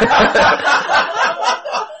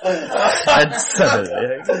 And suddenly,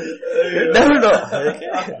 okay? Never know, okay?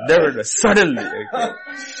 Never know. Suddenly,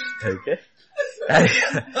 okay?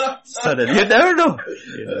 Suddenly, you never know.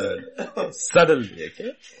 Suddenly,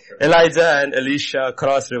 okay? Elijah and Elisha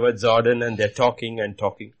cross River Jordan and they're talking and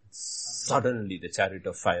talking. Suddenly the chariot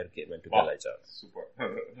of fire came and took Elijah. Super.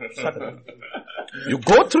 Suddenly. You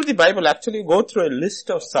go through the Bible, actually go through a list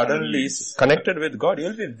of suddenlies connected with God.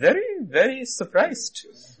 You'll be very, very surprised.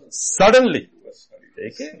 Suddenly.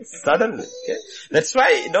 Okay? Suddenly. Okay? That's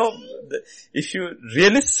why, if you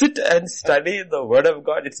really sit and study the Word of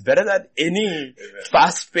God, it's better than any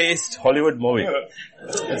fast-paced Hollywood movie.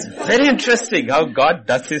 It's very interesting how God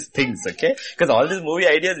does His things, okay? Because all these movie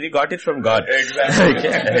ideas, we got it from God. Exactly.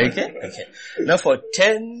 Okay. Now for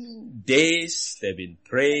 10 days, they've been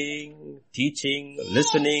praying, teaching,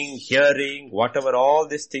 listening, hearing, whatever all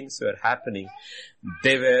these things were happening.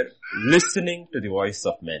 They were listening to the voice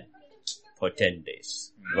of men. For 10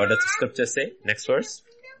 days. What does the Scripture say? Next verse.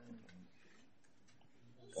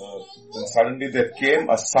 Then suddenly there came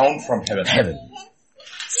a sound from heaven.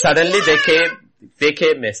 Suddenly there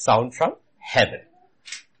came a sound from heaven.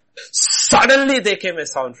 Suddenly there came a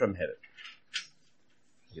sound from heaven.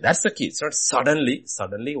 That's the key. It's not suddenly.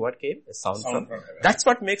 Suddenly what came? A sound from heaven. That's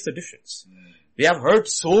what makes the difference. We have heard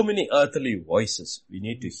so many earthly voices. We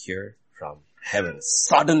need to hear from heaven.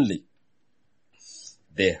 Suddenly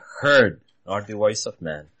they heard not the voice of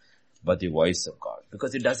man, but the voice of God.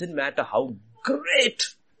 Because it doesn't matter how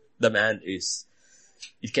great the man is.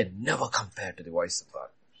 it can never compare to the voice of God.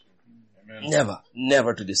 Amen.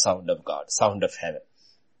 Never to the sound of God, sound of heaven.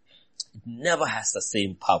 It never has the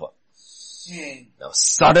same power. Now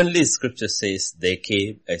suddenly scripture says there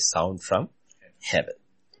came a sound from heaven.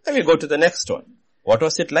 Let me go to the next one. What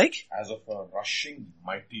was it like? As of a rushing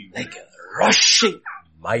mighty wind. Like a rushing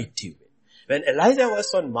mighty wind. When Elijah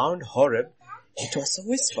was on Mount Horeb, it was a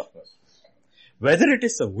whisper. Whether it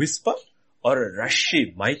is a whisper or a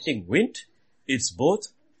rushing mighty wind, it's both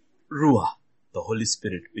Ruah, the Holy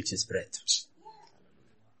Spirit, which is breath.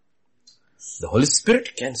 The Holy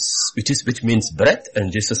Spirit which means breath,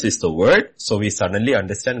 and Jesus is the Word, so we suddenly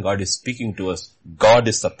understand God is speaking to us. God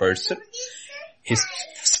is the person, His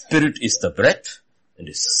Spirit is the breath, and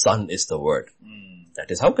His Son is the Word.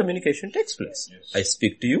 That is how communication takes place. Yes. I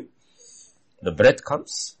speak to you, the breath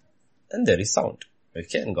comes, and there is sound.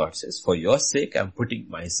 Okay, and God says, for your sake I'm putting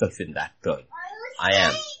myself in that turn. I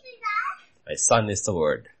am. My Son is the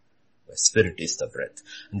Word. My Spirit is the breath.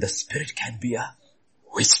 And the Spirit can be a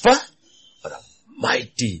whisper or a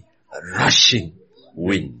mighty, rushing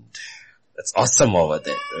wind. That's awesome over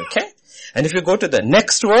there. Okay? And if you go to the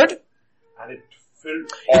next word, And it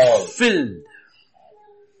filled all.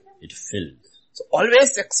 It filled. So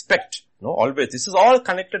always expect, this is all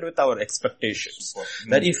connected with our expectations.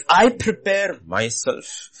 That if I prepare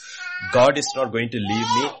myself, God is not going to leave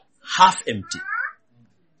me half empty.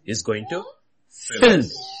 He's going to fill me.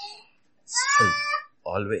 Fill me.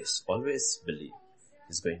 Always believe.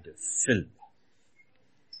 He's going to fill me.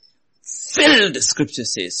 Filled, scripture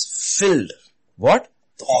says, filled. What?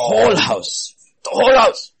 The whole house. The whole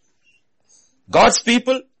house. God's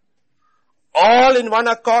people, all in one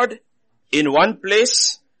accord, in one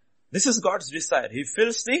place. This is God's desire. He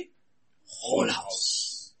fills the whole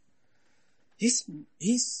house. He's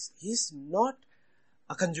not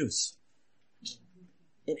a conjuice.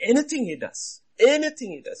 In anything he does.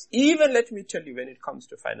 Even let me tell you when it comes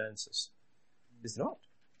to finances. He's not.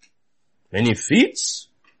 When he feeds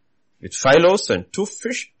with 5 loaves and 2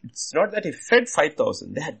 fish, it's not that he fed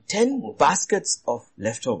 5,000. They had 10 baskets of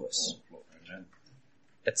leftovers.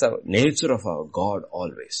 That's the nature of our God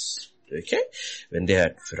always. Okay? When they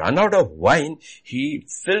had run out of wine, he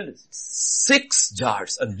filled 6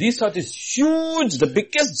 jars. And these are these huge, the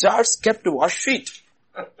biggest jars kept to wash feet.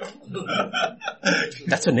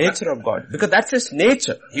 That's the nature of God. Because that's his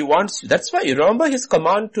nature. He wants, that's why you remember his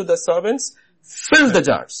command to the servants, fill the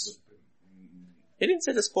jars. He didn't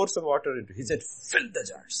say just pour some water into it. He said fill the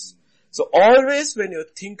jars. So always when you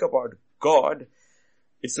think about God,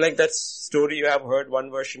 it's like that story you have heard,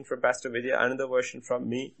 one version from Pastor Vidya, another version from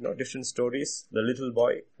me, different stories. The little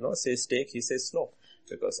boy, says take, he says no.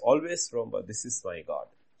 Because always remember, this is my God.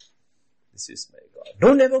 This is my God.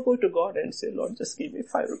 Don't ever go to God and say, Lord, just give me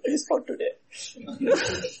 5 rupees for today.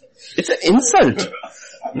 It's an insult.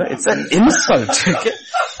 No, it's an insult, okay?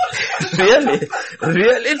 Really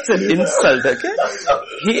it's an insult, okay?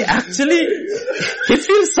 He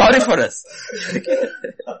feels sorry for us.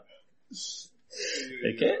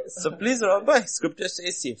 Okay? So please remember, scripture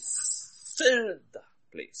says he filled the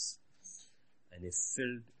place. And he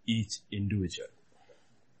filled each individual.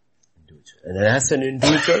 And as an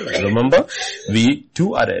individual, remember, we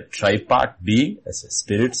too are a tripart being as a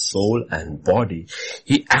spirit, soul and body.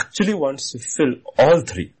 He actually wants to fill all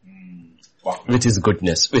 3 with his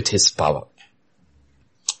goodness, with his power.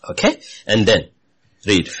 Okay? And then,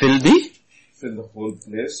 read, fill the whole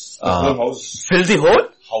place, the whole house. Fill the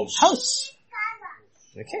whole house.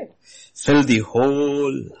 Okay? Fill the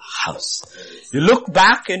whole house. You look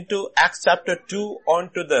back into Acts chapter 2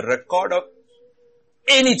 onto the record of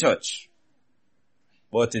any church,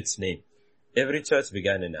 what's its name? Every church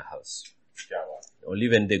began in a house. Only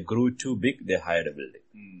when they grew too big, they hired a building.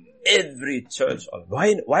 Every church.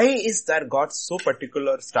 Why is that God so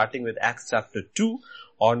particular, starting with Acts chapter 2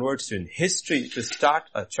 onwards in history, to start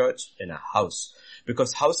a church in a house?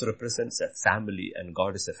 Because house represents a family and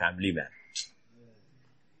God is a family man.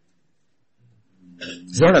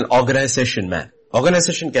 He's not an organization man.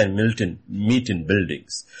 Organization can meet in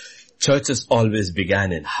buildings. Churches always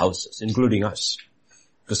began in houses, including us.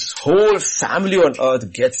 Because whole family on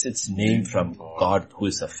earth gets its name from God who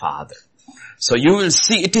is a father. So you will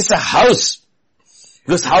see it is a house.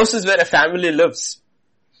 Because house is where a family lives.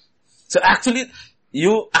 So actually, if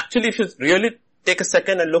you really take a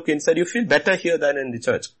second and look inside, you feel better here than in the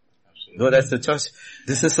church. Though that's the church,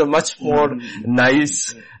 this is a much more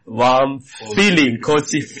nice, warm feeling,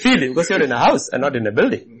 cozy feeling, because you're in a house and not in a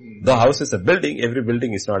building. The house is a building, every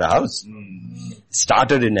building is not a house. It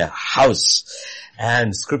started in a house.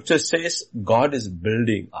 And scripture says God is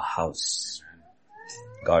building a house.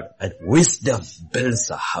 God, and wisdom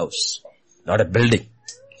builds a house. not a building.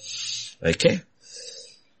 Okay?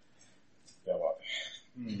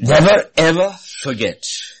 Never ever forget,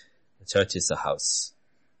 the church is a house.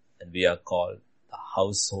 And we are called the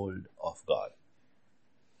household of God.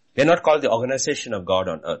 We are not called the organization of God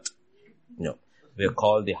on earth. No. We are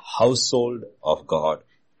called the household of God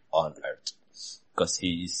on earth. Because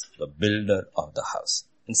He is the builder of the house.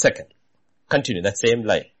 And second, continue that same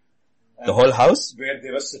line. The whole house? Where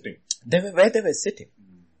they were sitting. Where they were sitting.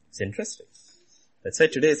 It's interesting. That's why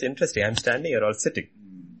today is interesting. I'm standing, you're all sitting.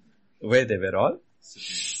 Where they were all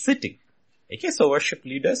sitting. Okay, so worship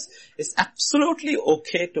leaders, it's absolutely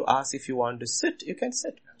okay to ask if you want to sit, you can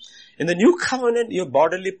sit. In the new covenant, your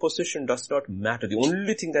bodily position does not matter. The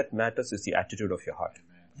only thing that matters is the attitude of your heart.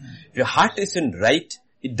 If your heart isn't right,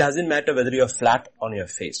 it doesn't matter whether you're flat on your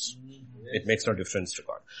face. It makes no difference to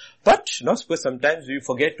God. But, because sometimes we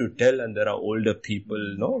forget to tell, and there are older people,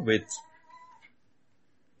 with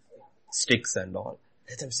sticks and all.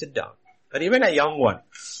 Let them sit down. Or even a young one,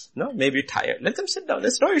 maybe tired. Let them sit down.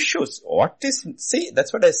 There's no issues.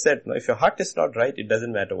 That's what I said. If your heart is not right, it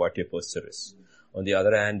doesn't matter what your posture is. On the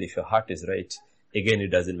other hand, if your heart is right, again,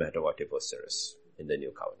 it doesn't matter what your posture is in the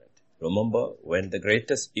new covenant. Remember, when the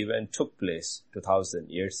greatest event took place 2,000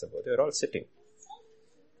 years ago, they were all sitting.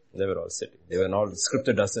 They were all sitting.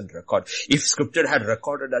 Scripture doesn't record. If Scripture had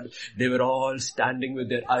recorded that, they were all standing with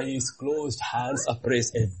their eyes closed, hands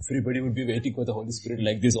upraised. Everybody would be waiting for the Holy Spirit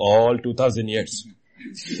like this all 2,000 years.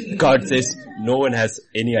 God says, no one has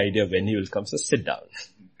any idea when He will come, so sit down.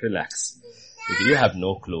 Relax. Okay, you have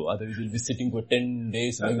no clue. Otherwise you'll be sitting for 10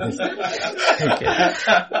 days like this. Okay.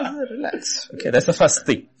 Relax. Okay, that's the first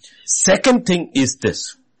thing. Second thing is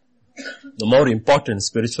this. The more important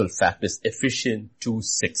spiritual fact is Ephesians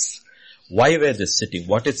 2:6. Why were they sitting?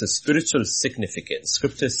 What is the spiritual significance?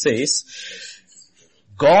 Scripture says,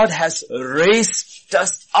 God has raised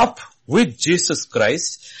us up with Jesus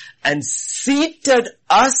Christ and seated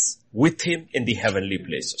us with Him in the heavenly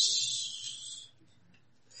places.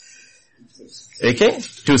 Okay?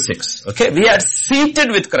 2:6. Okay? We are seated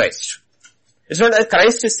with Christ. It's not that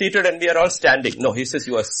Christ is seated and we are all standing. No, He says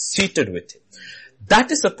you are seated with Him.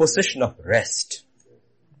 That is a position of rest.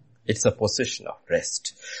 It's a position of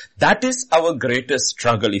rest. That is our greatest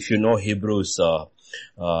struggle. If you know Hebrews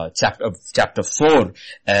chapter 4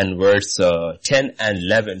 and verse 10 and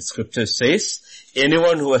 11, Scripture says,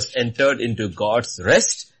 anyone who has entered into God's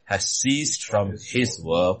rest has ceased from his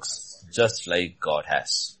works just like God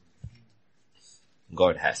has.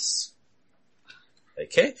 God has.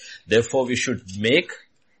 Okay? Therefore we should make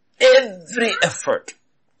every effort.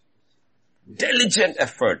 Diligent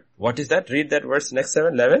effort. What is that? Read that verse next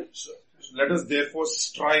 11. Let us therefore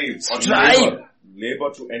strive.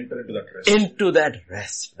 Labor to enter into that rest. Into that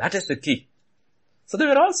rest. That is the key. So they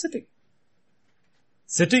were all sitting.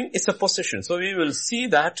 Sitting is a position. So we will see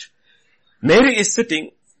that Mary is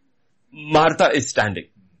sitting, Martha is standing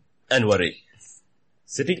and worrying.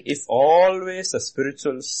 Sitting is always a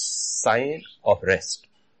spiritual sign of rest.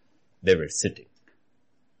 They were sitting.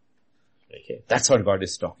 Okay, that's what God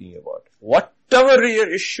is talking about. Whatever your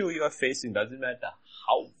issue you are facing, doesn't matter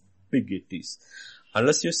how big it is.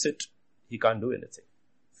 Unless you sit, He can't do anything.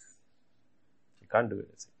 He can't do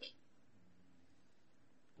anything.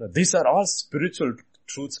 Now, these are all spiritual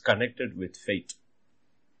truths connected with faith.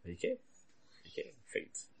 Okay,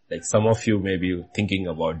 faith. Like some of you may be thinking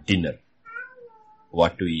about dinner.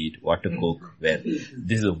 What to eat, what to cook, where.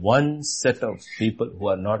 This is one set of people who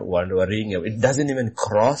are not worrying. It doesn't even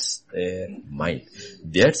cross their mind.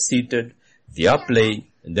 They are seated, they are playing,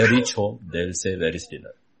 and they reach home, they will say, where is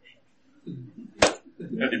dinner?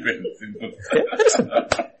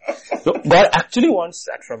 So God actually wants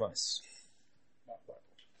that from us.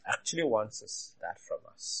 Actually wants that from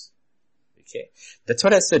us. Okay. That's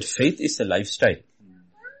what I said. Faith is a lifestyle.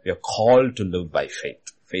 We are called to live by faith.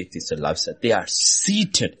 Faith is a lifestyle. They are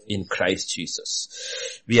seated in Christ Jesus.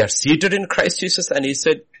 We are seated in Christ Jesus, and He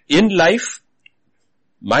said, in life,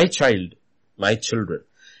 my children,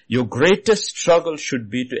 your greatest struggle should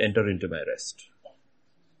be to enter into my rest.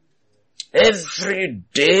 Every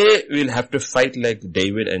day we'll have to fight like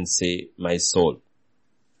David and say, my soul,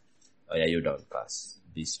 you don't pass.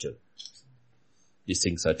 Be still. These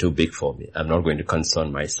things are too big for me. I'm not going to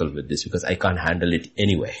concern myself with this because I can't handle it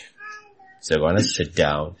anyway. So I'm going to sit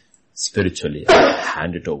down spiritually and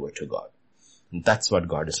hand it over to God. And that's what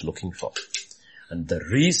God is looking for. And the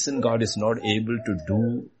reason God is not able to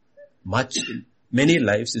do much in many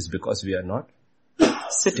lives is because we are not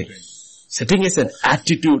sitting. Sitting is an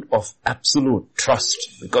attitude of absolute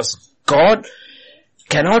trust because God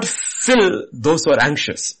cannot fill those who are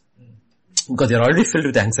anxious because they're already filled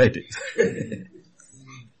with anxiety.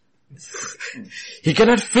 He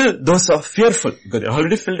cannot fill those who are fearful, because they're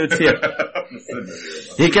already filled with fear.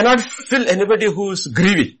 He cannot fill anybody who's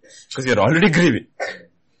grieving, because you're already grieving.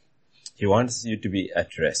 He wants you to be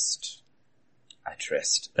at rest. At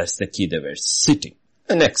rest. That's the key there. We're sitting.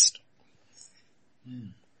 The next.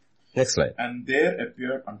 Next slide. And there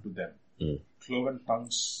appeared unto them cloven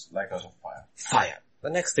tongues like as of fire. Fire. The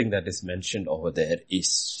next thing that is mentioned over there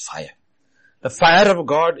is fire. The fire of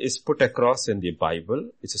God is put across in the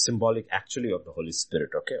Bible. It's a symbolic actually of the Holy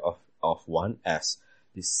Spirit, okay, of one as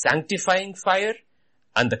the sanctifying fire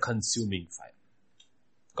and the consuming fire.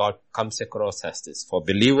 God comes across as this. For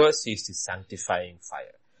believers, He is the sanctifying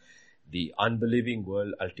fire. The unbelieving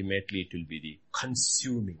world, ultimately, it will be the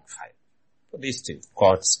consuming fire. For these things,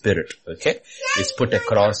 God's Spirit, okay, is put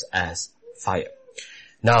across as fire.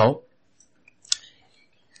 Now,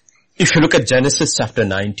 if you look at Genesis chapter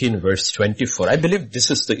 19 verse 24, I believe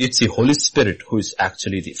it's the Holy Spirit who is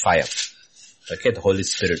actually the fire. Okay, the Holy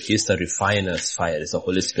Spirit, He is the refiner's fire, is the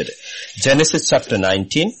Holy Spirit. Genesis chapter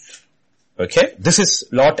 19, okay, this is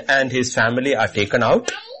Lot and his family are taken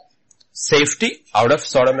out. Safety out of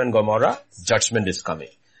Sodom and Gomorrah, judgment is coming.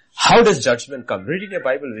 How does judgment come? Reading your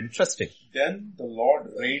Bible is interesting. Then the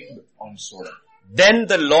Lord rained on Sodom. Then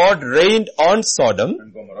the Lord rained on Sodom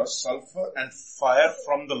And Gomorrah sulfur and fire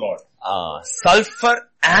from the Lord. Sulfur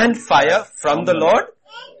and fire from the Lord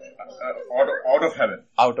Out of heaven.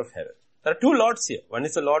 out of heaven. There are two Lords here. One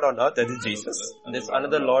is the Lord on earth, that is Jesus. And there's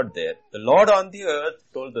another Lord there. The Lord on the earth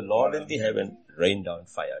told the Lord in the heaven, rain down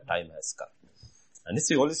fire. Time has come. And it's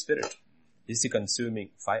the Holy Spirit. It's the consuming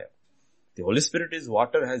fire. The Holy Spirit is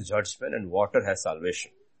water has judgment and water has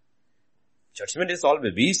salvation. Judgment is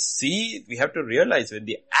always, we have to realize when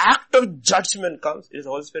the act of judgment comes, it is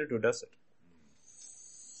the Holy Spirit who does it.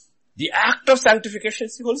 The act of sanctification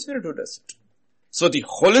is the Holy Spirit who does it. So the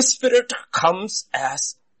Holy Spirit comes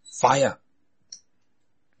as fire.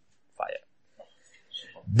 Fire.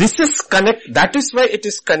 This is that is why it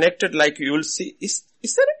is connected, like you will see. Is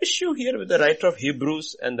there an issue here with the writer of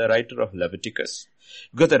Hebrews and the writer of Leviticus?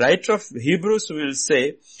 Because the writer of Hebrews will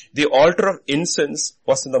say the altar of incense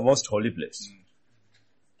was in the most holy place.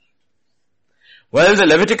 Well, the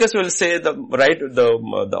Leviticus will say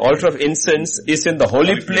the altar of incense is in the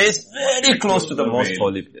holy place, very close to the most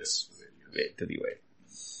holy place. To the way.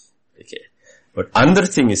 Okay. But another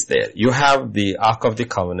thing is there. You have the Ark of the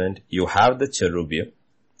Covenant, you have the cherubim,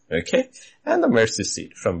 okay, and the mercy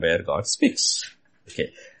seat from where God speaks.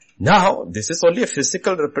 Okay. Now, this is only a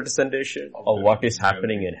physical representation of what is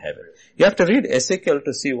happening in heaven. You have to read Ezekiel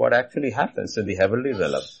to see what actually happens in the heavenly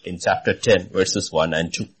realm in chapter 10 verses 1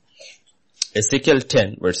 and 2. Ezekiel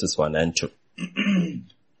 10 verses 1 and 2.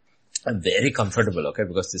 I'm very comfortable, okay,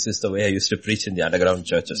 because this is the way I used to preach in the underground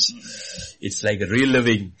churches. It's like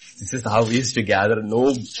reliving. This is how we used to gather.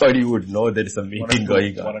 Nobody would know there is a meeting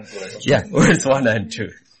going on. Yeah, verse 1 and 2.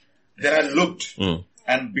 Then I looked,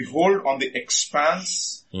 and behold, on the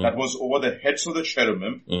expanse that was over the heads of the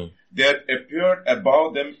cherubim, there appeared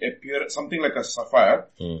above them something like a sapphire,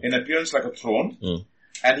 in appearance like a throne.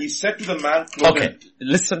 And he said to the man clothed. Okay,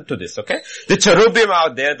 listen to this, okay? The cherubim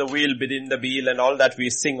out there, the wheel within the wheel and all that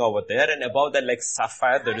we sing over there. And above that like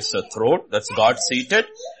sapphire, there is a throne. That's God seated.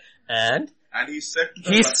 And he said to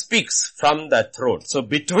the He speaks from that throne. So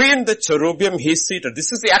between the cherubim, He's seated.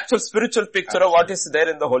 This is the actual spiritual picture of what is there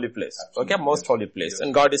in the holy place. Okay, most holy place.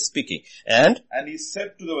 And God is speaking. And he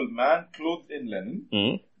said to the man clothed in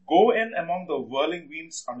linen, go in among the whirling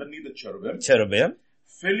winds underneath the cherubim.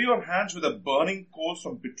 Fill your hands with the burning coals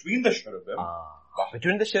from between the cherubim.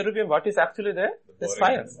 Between the cherubim, what is actually there? There's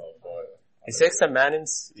fire. He says a man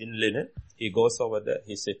in linen, he goes over there,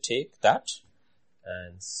 he said, take that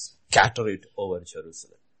and scatter it over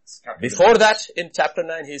Jerusalem. Before that, in chapter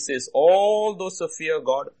 9, he says, all those who fear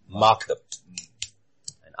God, mark them.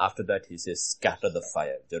 And after that, he says, scatter the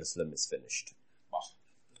fire. Jerusalem is finished.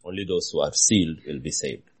 Only those who are sealed will be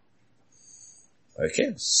saved.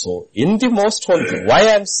 Okay, so in the most holy, why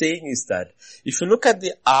I'm saying is that if you look at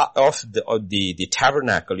the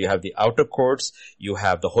tabernacle, you have the outer courts, you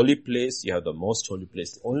have the holy place, you have the most holy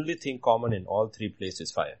place. The only thing common in all three places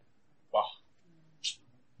is fire. Wow.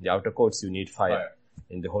 The outer courts you need fire.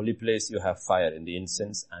 In the holy place you have fire in the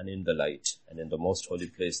incense and in the light. And in the most holy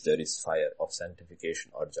place there is fire of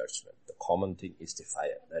sanctification or judgment. The common thing is the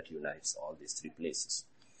fire that unites all these three places.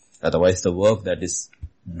 Otherwise the work that is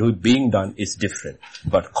being done is different,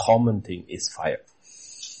 but common thing is fire.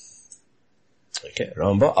 Okay,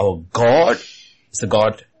 remember our God is a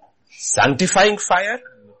God sanctifying fire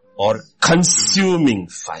or consuming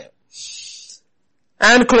fire.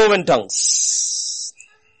 And cloven tongues.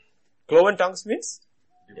 Cloven tongues means?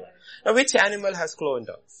 Now which animal has cloven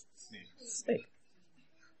tongues? Snake. snake.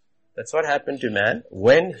 That's what happened to man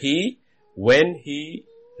when he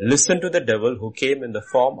listened to the devil who came in the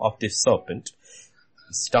form of the serpent.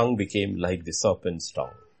 His tongue became like the serpent's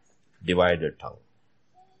tongue, divided tongue.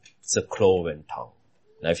 It's a cloven tongue.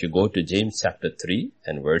 Now if you go to James chapter 3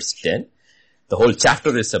 and verse 10, the whole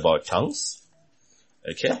chapter is about tongues.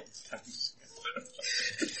 Okay?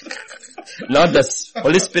 Not the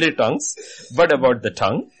Holy Spirit tongues, but about the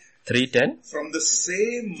tongue. 3:10. From the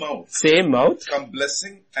same mouth come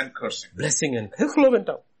blessing and cursing. Blessing and cloven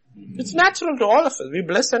tongue. It's natural to all of us. We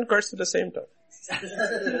bless and curse at the same time.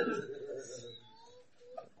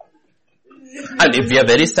 And if we are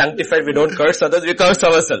very sanctified, we don't curse others, we curse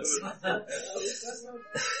ourselves.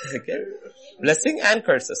 Okay? Blessing and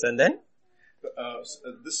curses. And then?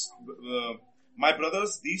 My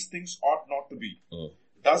brothers, these things ought not to be.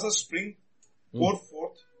 Does a spring pour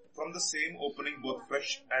forth from the same opening both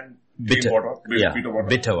fresh and bitter water?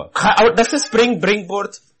 Bitter water. Does a spring bring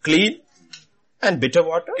forth clean and bitter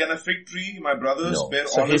water? Can a fig tree, my brothers, bear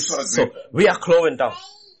olives for a grape? So we are cloven tongue.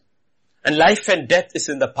 And life and death is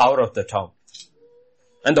in the power of the tongue.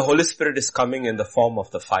 And the Holy Spirit is coming in the form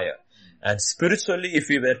of the fire. And spiritually, if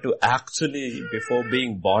we were to actually, before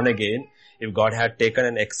being born again, if God had taken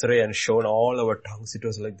an X-ray and shown all our tongues, it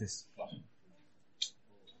was like this.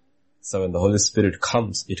 So when the Holy Spirit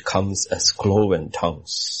comes, it comes as cloven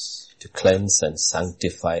tongues to cleanse and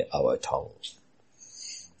sanctify our tongue.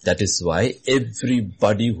 That is why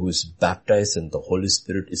everybody who is baptized in the Holy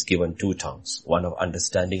Spirit is given two tongues. One of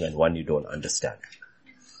understanding and one you don't understand.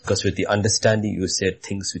 Because with the understanding you say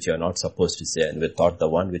things which you are not supposed to say, and with thought the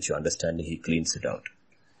one which you understand, he cleans it out.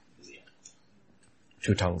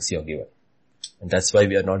 Two tongues you are given. And that's why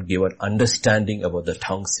we are not given understanding about the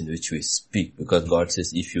tongues in which we speak. Because God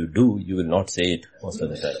says if you do, you will not say it most of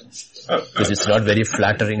the time. Because it's not very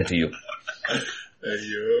flattering to you.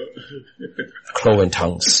 Cloven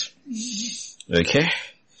tongues. Okay?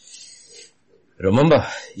 Remember,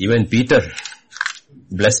 even Peter,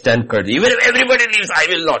 blessed and cursed. Even if everybody leaves, I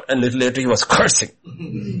will not. And little later he was cursing.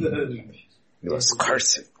 He was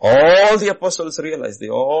cursing. All the apostles realized, they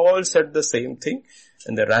all said the same thing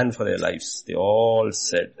and they ran for their lives. They all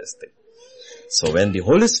said this thing. So when the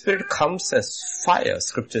Holy Spirit comes as fire,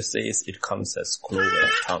 scripture says it comes as cloven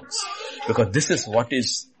tongues. Because this is what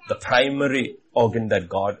is the primary organ that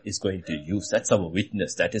God is going to use. That's our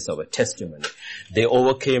witness. That is our testimony. They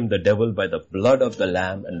overcame the devil by the blood of the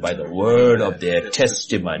Lamb and by the word of their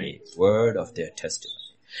testimony. Word of their testimony.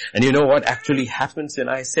 And you know what actually happens in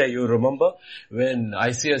Isaiah? You remember when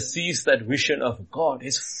Isaiah sees that vision of God,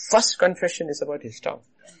 his first confession is about his tongue.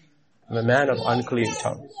 I'm a man of unclean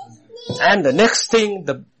tongue. And the next thing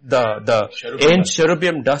the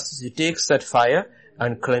cherubim does is he takes that fire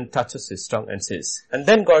and touches his tongue and says, and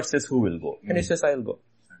then God says, who will go? And he says, I'll go.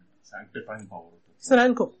 Sanctifying power. He said,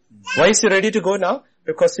 I'll go. Why is he ready to go now?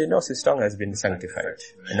 Because he knows his tongue has been sanctified.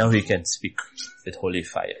 And now he can speak with holy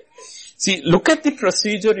fire. See, look at the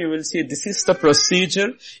procedure, you will see this is the procedure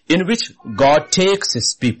in which God takes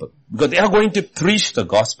his people. Because they are going to preach the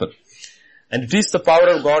gospel. And it is the power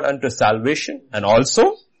of God unto salvation and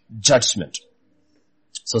also judgment.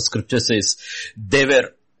 So scripture says, they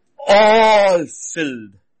were all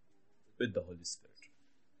filled with the Holy Spirit.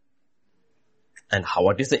 And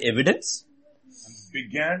what is the evidence?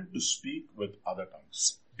 Began to speak with other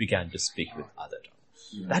tongues. Began to speak with other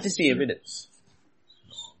tongues. That is the evidence.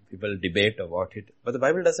 People debate about it. But the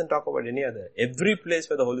Bible doesn't talk about any other. Every place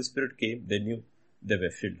where the Holy Spirit came, they knew they were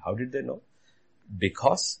filled. How did they know?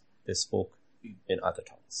 Because they spoke in other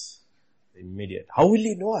tongues. Immediate. How will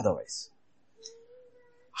he know otherwise?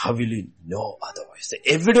 How will he know otherwise? The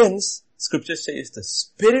evidence, scripture says, the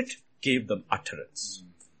Spirit gave them utterance.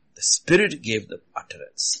 The Spirit gave them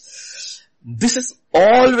utterance. This is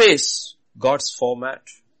always God's format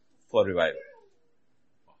for revival.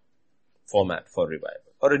 Format for revival.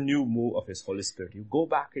 Or a new move of His Holy Spirit. You go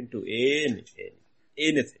back into anything.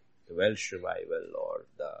 The Welsh revival or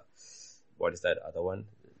what is that other one?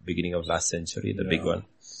 Beginning of last century, the big one.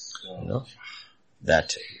 You know?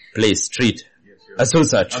 That place, street.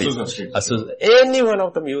 Azusa Street. Any one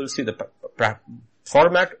of them, you will see the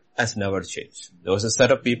format has never changed. There was a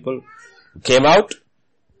set of people who came out,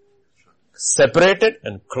 separated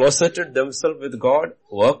and closeted themselves with God,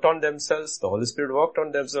 worked on themselves. The Holy Spirit worked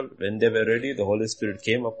on themselves. When they were ready, the Holy Spirit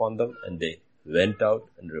came upon them and they went out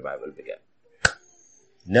and revival began.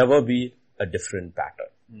 Never be a different pattern.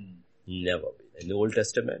 Never be. In the Old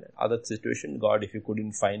Testament, other situation, God, if you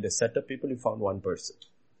couldn't find a set of people, you found one person.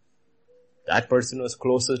 That person was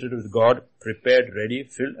closeted with God, prepared, ready,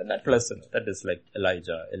 filled, and that person. That is like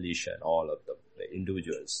Elijah, Elisha, and all of them, the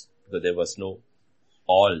individuals. Because there was no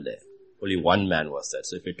all there. Only one man was there.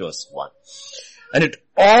 So if it was one. And it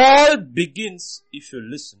all begins, if you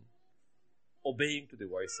listen, obeying to the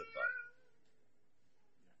voice of God.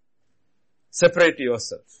 Separate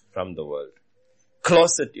yourself from the world.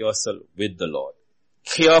 Closet yourself with the Lord.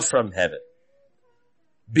 Hear from heaven.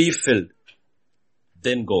 Be filled.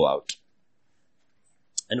 Then go out.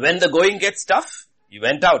 And when the going gets tough, you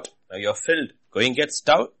went out. Now you're filled. Going gets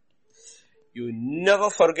tough. You never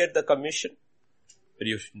forget the commission, but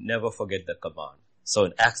you never forget the command. So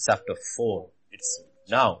in Acts chapter 4, it's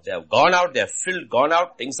now they have gone out, they are filled, gone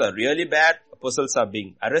out. Things are really bad. Apostles are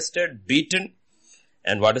being arrested, beaten.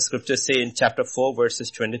 And what does scripture say in chapter 4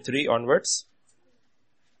 verses 23 onwards?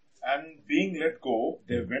 And being let go,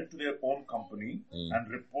 they went to their own company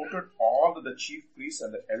and reported all that the chief priests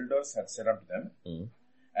and the elders had said unto them.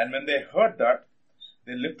 And when they heard that,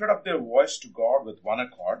 they lifted up their voice to God with one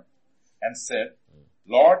accord and said,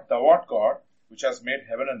 Lord, thou art God, which has made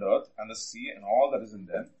heaven and earth and the sea and all that is in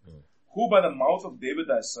them, who by the mouth of David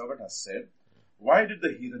thy servant has said, why did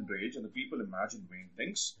the heathen rage and the people imagine vain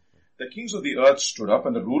things? The kings of the earth stood up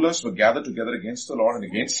and the rulers were gathered together against the Lord and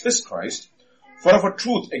against his Christ. For of a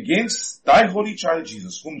truth, against thy holy child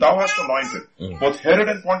Jesus, whom thou hast anointed, both Herod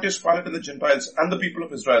and Pontius Pilate and the Gentiles and the people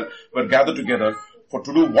of Israel were gathered together for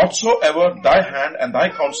to do whatsoever thy hand and thy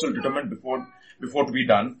counsel determined before to be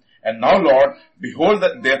done. And now, Lord, behold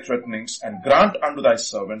that their threatenings, and grant unto thy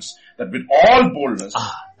servants that with all boldness.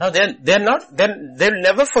 Now they'll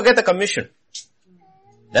never forget the commission.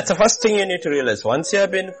 That's the first thing you need to realize. Once you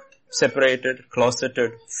have been separated,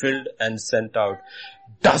 closeted, filled and sent out,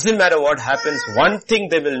 doesn't matter what happens, one thing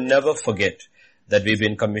they will never forget, that we've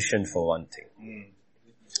been commissioned for one thing.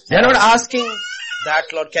 They're not asking that,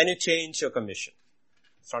 Lord, can you change your commission?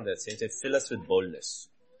 It's not that. They fill us with boldness.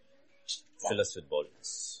 Fill us with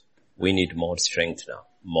boldness. We need more strength now.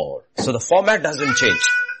 More. So the format doesn't change.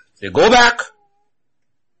 They go back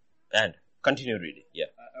and continue reading. Yeah.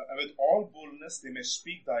 With all boldness they may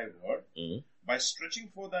speak thy word, by stretching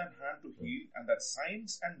forth thine hand to heal, and that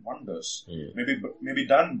signs and wonders may be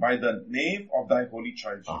done by the name of thy holy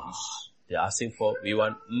child Jesus. They're asking for, we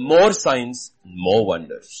want more signs, more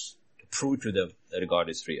wonders, to prove to them that God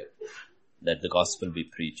is real, that the gospel we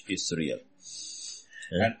preach is real.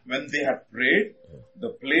 And when they had prayed, the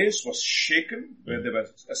place was shaken where they were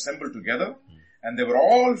assembled together, and they were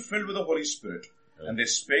all filled with the Holy Spirit, and they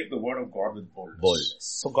spake the word of God with boldness.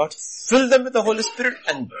 So God filled them with the Holy Spirit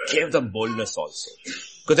and gave them boldness also.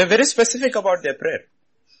 Because they're very specific about their prayer.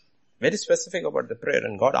 Very specific about the prayer,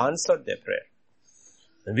 and God answered their prayer.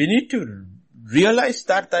 And we need to realize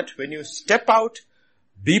that when you step out,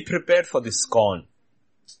 be prepared for the scorn.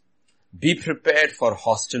 Be prepared for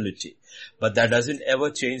hostility. But that doesn't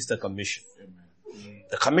ever change the commission.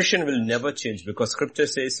 The commission will never change, because scripture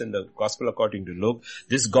says in the gospel according to Luke,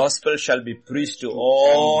 this gospel shall be preached to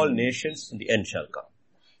all nations and the end shall come.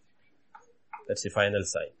 That's the final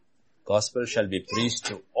sign. Gospel shall be preached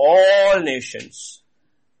to all nations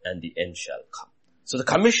and the end shall come. So the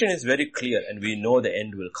commission is very clear, and we know the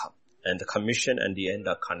end will come. And the commission and the end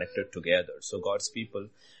are connected together. So God's people,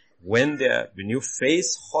 when you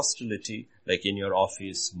face hostility, like in your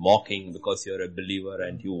office, mocking because you're a believer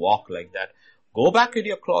and you walk like that, go back in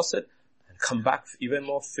your closet and come back even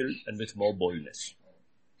more filled and with more boldness.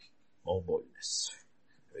 More boldness.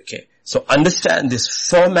 Okay. So understand, this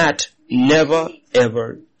format never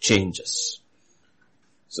ever changes.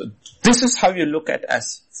 So this is how you look at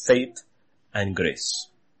as faith and grace.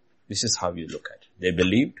 This is how you look at it. They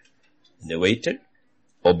believed, they waited,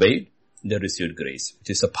 obeyed, they received grace,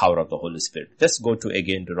 which is the power of the Holy Spirit. Let's go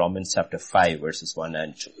to Romans chapter 5 verses 1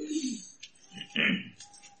 and 2.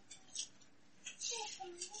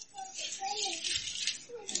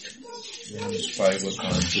 Romans 5 verse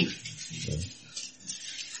 1 and 2.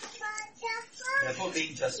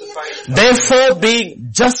 Therefore being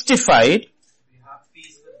justified,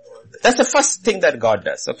 that's the first thing that God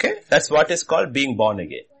does, okay? That's what is called being born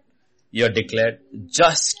again. You're declared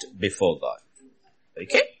just before God.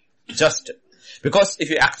 Okay? Just. Because if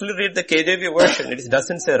you actually read the KJV version, it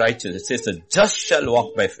doesn't say righteous. It says the just shall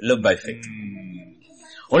live by faith.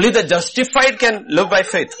 Only the justified can live by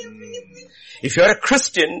faith. If you're a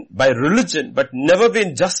Christian by religion but never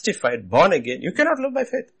been justified, born again, you cannot live by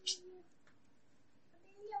faith.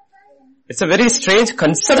 It's a very strange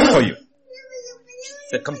concept for you.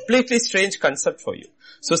 It's a completely strange concept for you.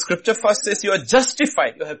 So scripture first says you are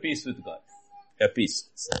justified. You have peace with God. You have peace.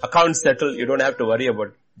 Account settled. You don't have to worry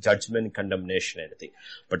about judgment, condemnation, anything.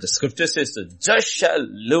 But the scripture says the just shall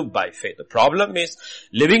live by faith. The problem is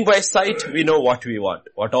living by sight, we know what we want,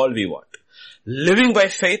 what all we want. Living by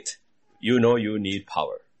faith, you know you need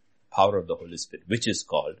power. Power of the Holy Spirit, which is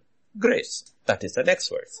called grace. That is the next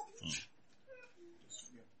verse.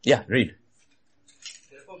 Yeah, read.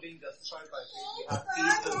 Therefore, being justified by faith, we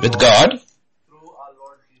have peace With God. through our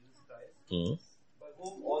Lord Jesus Christ, by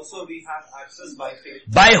whom also we have access by faith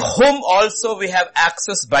By whom also we have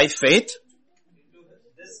access by faith into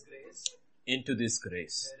this grace, into this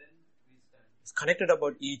grace. wherein we stand. It's connected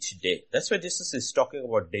about each day. That's why Jesus is talking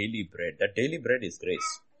about daily bread. That daily bread is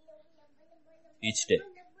grace. Each day.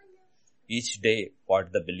 Each day,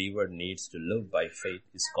 what the believer needs to live by faith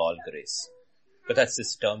is called grace. But that's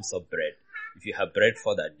his terms of bread. If you have bread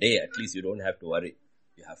for that day, at least you don't have to worry.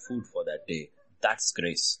 You have food for that day. That's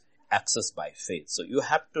grace. Access by faith. So you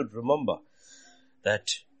have to remember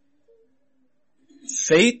that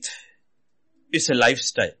faith is a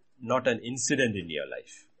lifestyle, not an incident in your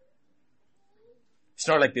life. It's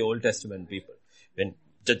not like the Old Testament people. When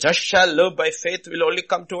the just shall live by faith will only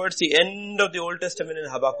come towards the end of the Old Testament in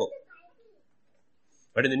Habakkuk.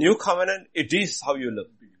 But in the New Covenant, it is how you live.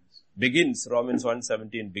 Begins, Romans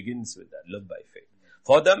 1:17 begins with that, live by faith.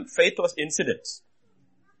 For them, faith was incidents.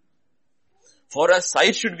 For us,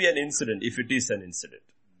 sight should be an incident if it is an incident.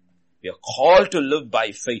 We are called to live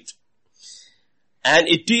by faith. And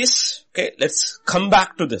it is, okay, let's come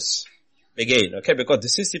back to this again, okay, because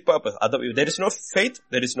this is the purpose. Otherwise, there is no faith,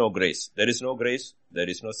 there is no grace. There is no grace, there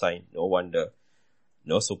is no sign, no wonder,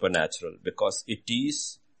 no supernatural, because it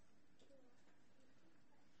is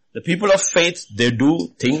the people of faith, they do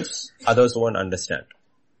things others won't understand.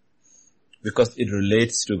 Because it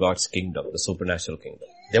relates to God's kingdom, the supernatural kingdom.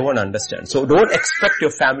 They won't understand. So don't expect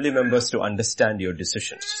your family members to understand your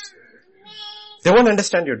decisions. They won't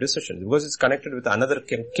understand your decisions because it's connected with another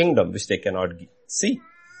kingdom which they cannot see.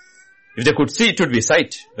 If they could see, it would be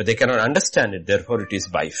sight, but they cannot understand it. Therefore, it is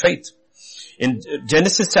by faith. In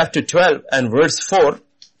Genesis chapter 12 and verse 4,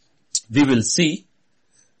 we will see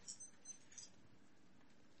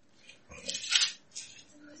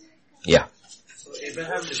So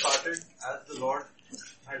Abraham departed as the Lord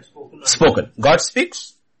had spoken. Spoken. God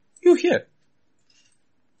speaks, you hear.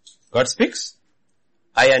 God speaks,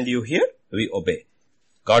 I and you hear, we obey.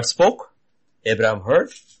 God spoke, Abraham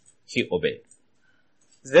heard, he obeyed.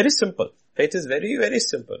 It's very simple. Faith is very, very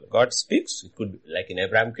simple. God speaks, it could be, like in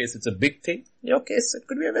Abraham's case, it's a big thing. In your case, it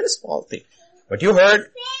could be a very small thing. But you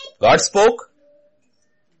heard, God spoke,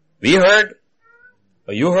 we heard,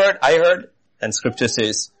 or you heard, I heard, and scripture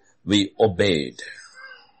says, we obeyed.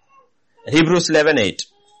 Hebrews 11:8.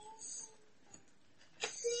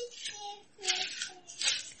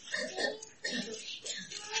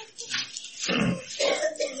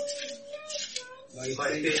 By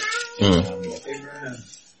faith, Abraham,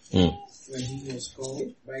 when he was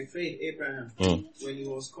called, by faith, Abraham, when he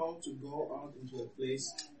was called to go out into a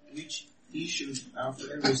place which he should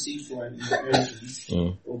after receive for an inheritance,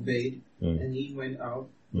 obeyed, and he went out,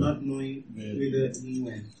 not knowing whither he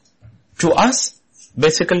went. To us,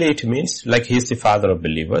 basically it means, like he is the father of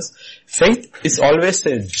believers, faith is always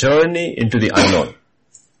a journey into the unknown.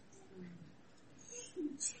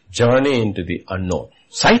 Journey into the unknown.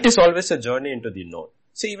 Sight is always a journey into the known.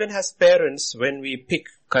 See, even as parents, when we pick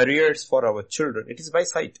careers for our children, it is by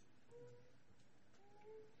sight.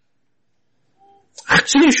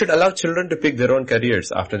 Actually, you should allow children to pick their own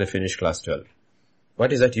careers after they finish class 12.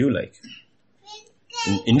 What is that you like?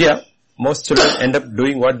 In India, most children end up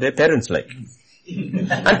doing what their parents like.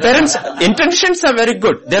 And parents' intentions are very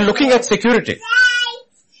good. They're looking at security.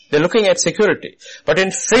 They're looking at security. But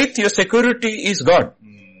in faith, your security is God.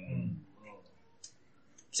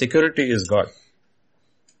 Security is God.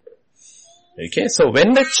 Okay, so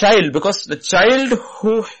when the child, because the child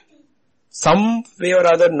who some way or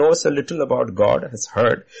other knows a little about God, has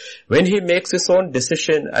heard, when he makes his own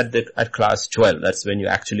decision at class 12, that's when you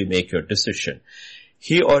actually make your decision,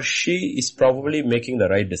 he or she is probably making the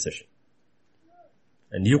right decision.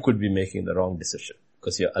 And you could be making the wrong decision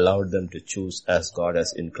because you allowed them to choose as God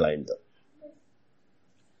has inclined them.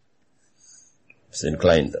 It's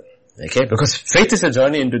inclined them. Okay, because faith is a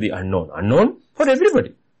journey into the unknown. Unknown for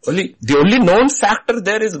everybody. The only known factor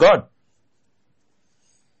there is God.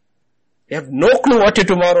 You have no clue what your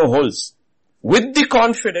tomorrow holds. With the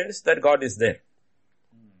confidence that God is there.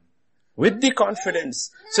 With the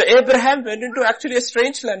confidence. So Abraham went into actually a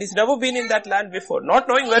strange land. He's never been in that land before, not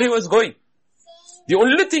knowing where he was going. The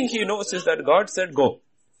only thing he knows is that God said go.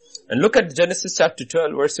 And look at Genesis chapter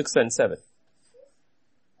 12 verse 6 and 7.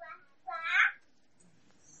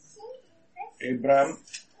 Abraham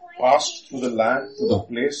passed through the land to the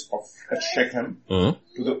place of at Shechem, to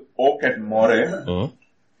the oak at Moreh.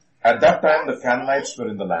 At that time the Canaanites were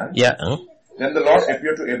in the land. Then the Lord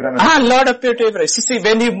appeared to Abraham. Lord appeared to Abraham. See,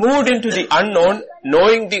 when he moved into the unknown,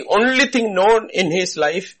 knowing the only thing known in his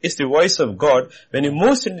life is the voice of God, when he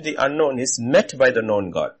moves into the unknown, he's met by the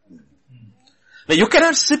known God. Now you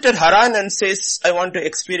cannot sit at Haran and says, I want to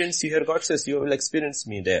experience you here. God says, you will experience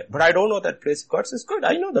me there. But I don't know that place. God says, good,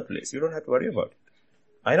 I know the place. You don't have to worry about it.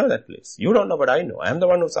 I know that place. You don't know, but I know. I am the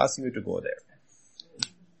one who's asking you to go there.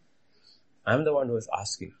 I am the one who is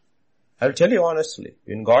asking. I'll tell you honestly,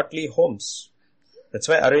 in godly homes, that's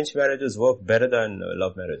why arranged marriages work better than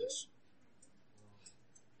love marriages.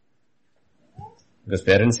 Because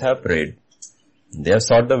parents have prayed, they have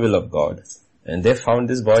sought the will of God, and they found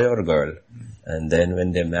this boy or girl, and then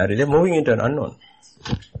when they marry, they're moving into an unknown.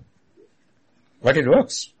 But it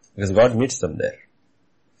works, because God meets them there.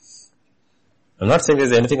 I'm not saying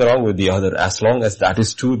there's anything wrong with the other, as long as that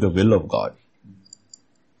is to the will of God.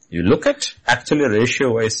 You look at actually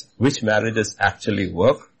ratio-wise which marriages actually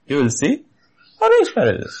work, you will see arranged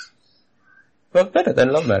marriages work better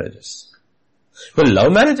than love marriages. Well,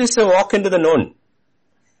 love marriage is a walk into the known.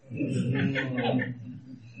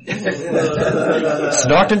 It's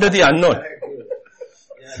not into the unknown.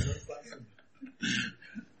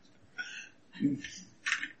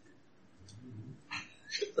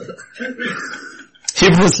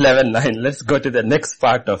 Hebrews 11:9. Let's go to the next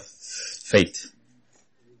part of faith.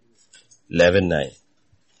 11:9.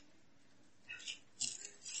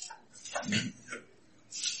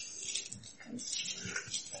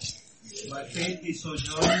 By faith he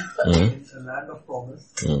sojourned in the land of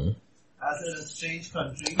promise, as in a strange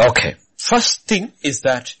country. Okay. First thing is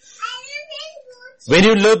that when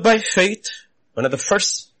you live by faith, one of the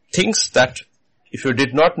first things that if you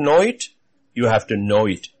did not know it, you have to know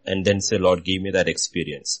it and then say, Lord, give me that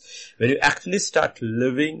experience. When you actually start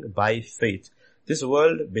living by faith, this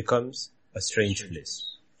world becomes a strange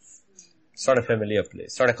place. It's not a familiar place.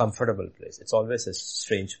 It's not a comfortable place. It's always a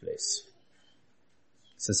strange place.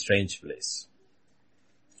 It's a strange place.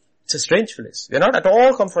 It's a strange place. We're not at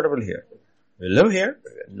all comfortable here. We live here,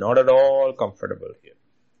 but we're not at all comfortable here.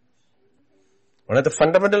 One of the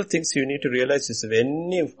fundamental things you need to realize is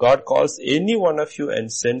if God calls any one of you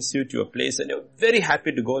and sends you to a place and you're very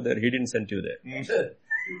happy to go there, He didn't send you there.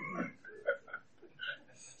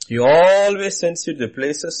 He always sends you to the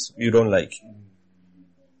places you don't like.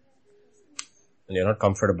 And you're not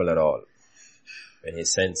comfortable at all when He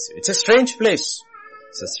sends you. It's a strange place.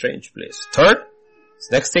 It's a strange place. Third,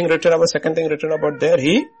 next thing written about, second thing written about there,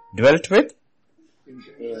 He dwelt with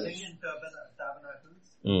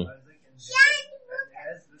tabernacles.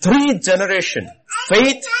 3 generations.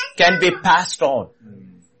 Faith can be passed on.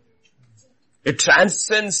 It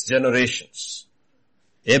transcends generations.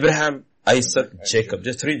 Abraham, Isaac, Jacob,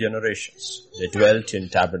 just 3 generations. They dwelt in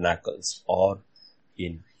tabernacles or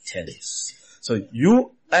in tents. So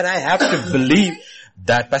you and I have to believe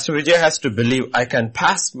that, Pastor Vijay has to believe, I can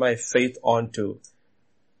pass my faith on to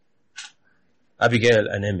Abigail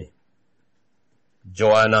and Emmy,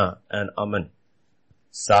 Joanna and Aman,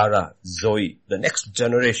 Sarah, Zoe, the next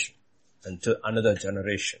generation, and to another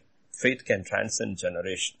generation. Faith can transcend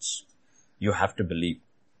generations. You have to believe.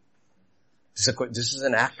 This is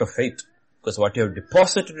an act of faith, because what you have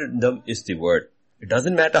deposited in them is the word. It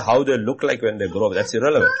doesn't matter how they look like when they grow up. That's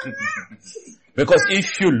irrelevant. Because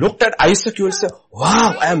if you looked at Isaac, you will say,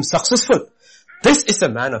 wow, I am successful. This is a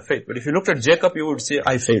man of faith. But if you looked at Jacob, you would say,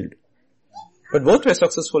 I failed. But both were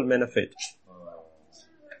successful men of faith,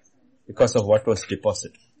 because of what was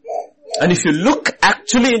deposited. And if you look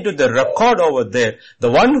actually into the record over there, the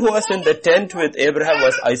one who was in the tent with Abraham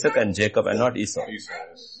was Isaac and Jacob and not Esau.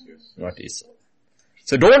 Not Esau.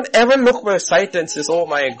 So don't ever look by sight and say, oh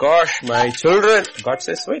my gosh, my children. God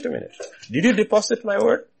says, wait a minute. Did you deposit my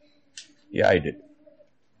word? Yeah, I did.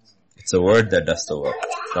 It's a word that does the work,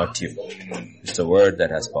 not you. It's a word that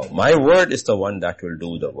has power. My word is the one that will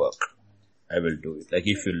do the work. I will do it. Like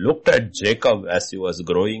if you looked at Jacob as he was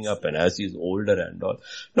growing up and as he's older and all,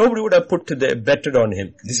 nobody would have betted on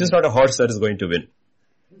him. This is not a horse that is going to win.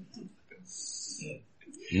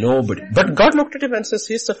 Nobody. But God looked at him and says,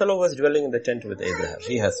 he's the fellow who was dwelling in the tent with Abraham.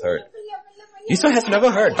 He has heard. Esau has never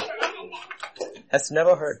heard. Has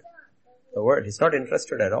never heard the word. He's not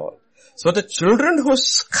interested at all. So the children who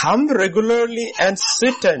come regularly and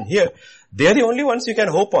sit and hear, they're the only ones you can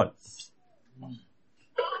hope on.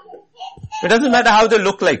 It doesn't matter how they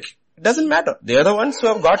look like. It doesn't matter. They are the ones who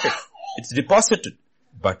have got it. It's deposited.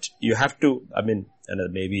 But you have to,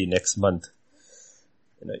 maybe next month,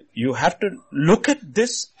 you have to look at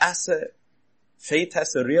this as faith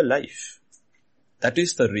as a real life. That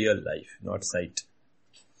is the real life, not sight.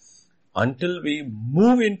 Until we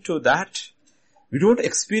move into that, We don't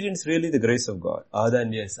experience really the grace of God. Other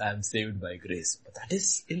than, yes, I am saved by grace. But that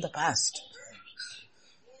is in the past.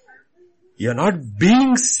 You are not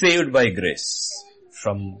being saved by grace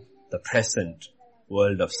from the present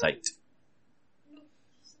world of sight.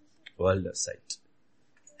 World of sight.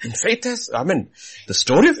 And faith has, the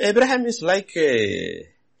story of Abraham is like a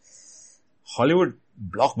Hollywood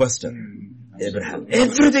blockbuster. Abraham.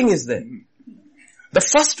 Everything is there. The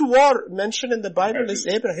first war mentioned in the Bible is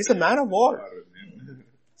Abraham. He's a man of war.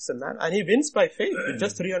 He's a man, and he wins by faith with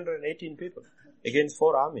just 318 people against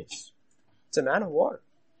 4 armies. It's a man of war.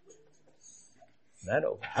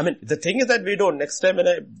 The thing is that we don't. Next time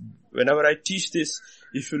whenever I teach this,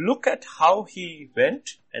 if you look at how he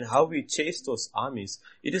went and how he chased those armies,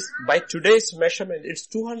 it is by today's measurement, it's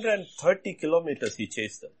 230 kilometers he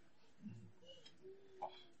chased them.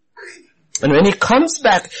 And when he comes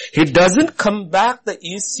back, he doesn't come back the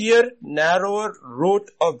easier, narrower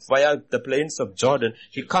route of via the plains of Jordan.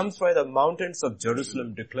 He comes by the mountains of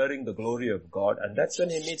Jerusalem declaring the glory of God, and that's when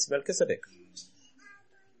he meets Melchizedek.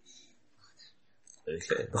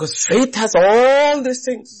 Okay. Because faith has all these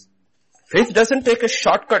things. Faith doesn't take a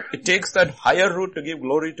shortcut. It takes that higher route to give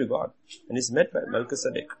glory to God. And is met by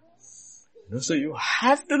Melchizedek. So you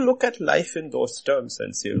have to look at life in those terms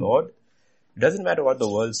and say, Lord, it doesn't matter what the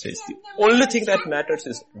world says. The only thing that matters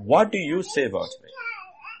is, what do you say about me?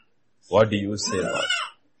 What do you say about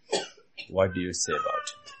me? What do you say about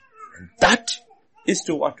me? And that is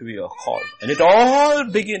to what we are called. And it all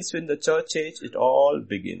begins in the church age. It all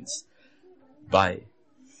begins by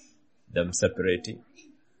them separating,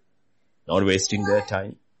 not wasting their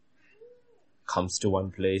time, comes to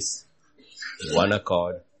one place, one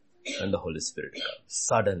accord, and the Holy Spirit comes.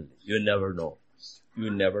 Suddenly, you never know.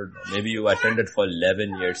 You never know. Maybe you attended for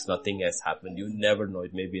 11 years, nothing has happened. You never know.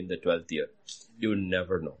 It may be in the 12th year. You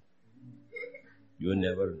never know. You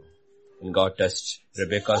never know. When God touched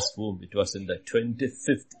Rebekah's womb, it was in the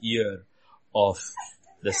 25th year of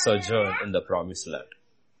the sojourn in the promised land.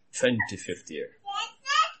 25th year.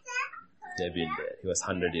 They've been there. He was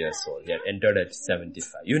 100 years old. He had entered at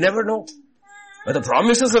 75. You never know. But the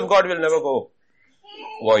promises of God will never go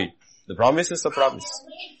void. The promise is a promise.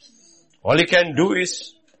 All you can do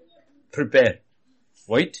is prepare,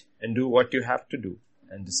 wait, and do what you have to do.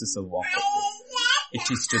 And this is a walk of faith.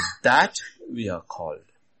 It is to that we are called.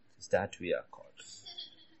 It's that we are called.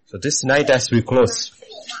 So this night as we close,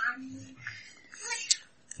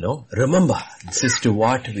 remember, this is to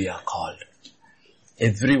what we are called.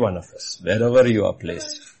 Every one of us, wherever you are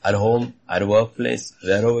placed, at home, at workplace,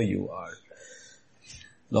 wherever you are.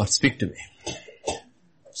 Lord, speak to me.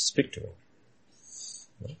 Speak to me.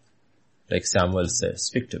 Like Samuel said,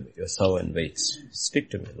 speak to me. Your servant waits. Speak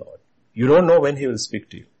to me, Lord. You don't know when he will speak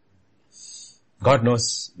to you. God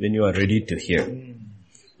knows when you are ready to hear.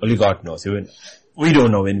 Only God knows. Even we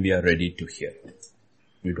don't know when we are ready to hear.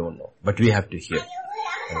 We don't know. But we have to hear.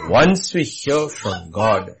 And once we hear from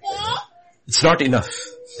God, it's not enough.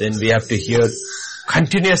 Then we have to hear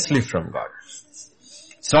continuously from God.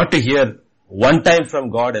 It's not to hear one time from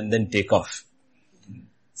God and then take off.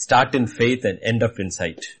 Start in faith and end up in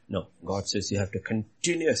sight. No, God says you have to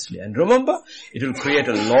continuously. And remember, it will create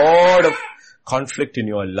a lot of conflict in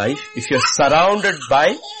your life if you're surrounded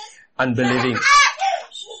by unbelieving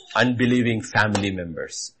family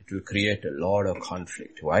members. It will create a lot of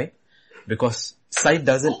conflict. Why? Because sight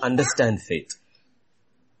doesn't understand faith.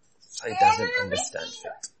 Sight doesn't understand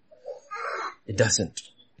faith. It doesn't.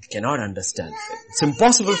 It cannot understand faith. It's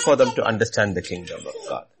impossible for them to understand the kingdom of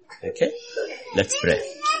God. Okay? Let's pray.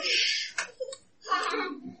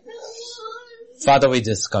 Father, we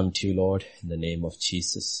just come to you, Lord, in the name of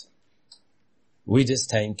Jesus. We just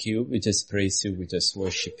thank you, we just praise you, we just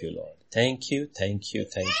worship you, Lord. Thank you,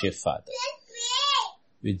 Father.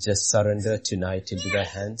 We just surrender tonight into thy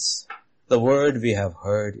hands. The word we have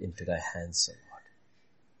heard into thy hands, O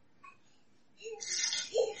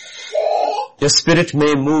Lord. Your Spirit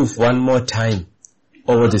may move one more time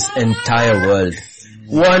over this entire world.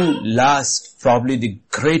 One last, probably the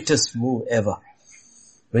greatest move ever.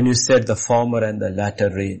 When you said the former and the latter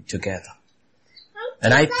rain together.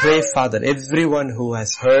 And I pray, Father, everyone who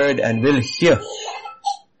has heard and will hear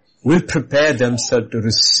will prepare themselves to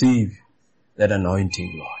receive that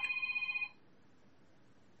anointing, Lord.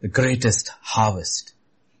 The greatest harvest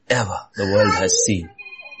ever the world has seen.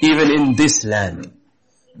 Even in this land.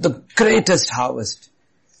 The greatest harvest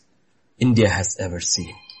India has ever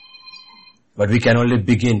seen. But we can only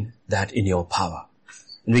begin that in your power.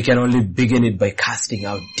 And we can only begin it by casting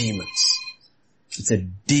out demons. It's a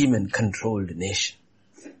demon-controlled nation.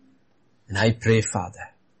 And I pray,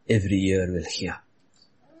 Father, every ear will hear.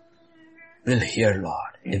 Will hear,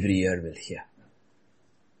 Lord. Every ear will hear.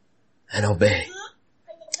 and obey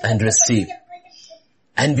and receive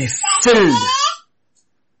and be filled.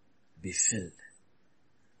 Be filled.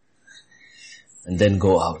 And then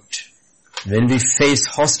go out. When we face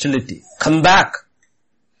hostility, come back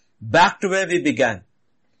to where we began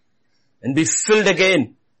and be filled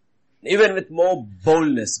again. Even with more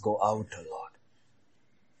boldness, go out, O Lord,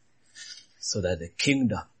 so that the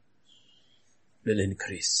kingdom will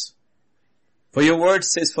increase. For your word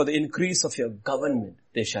says, for the increase of your government,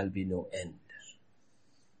 there shall be no end.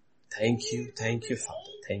 Thank you, Father.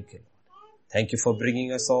 Thank you, Lord. Thank you for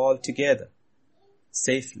bringing us all together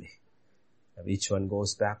safely. Now each one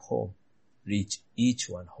goes back home. Reach each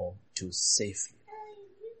one home too safely.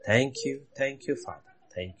 Thank you, Father.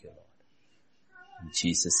 Thank you, Lord. In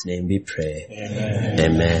Jesus' name we pray. Amen.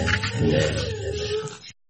 Amen. Amen.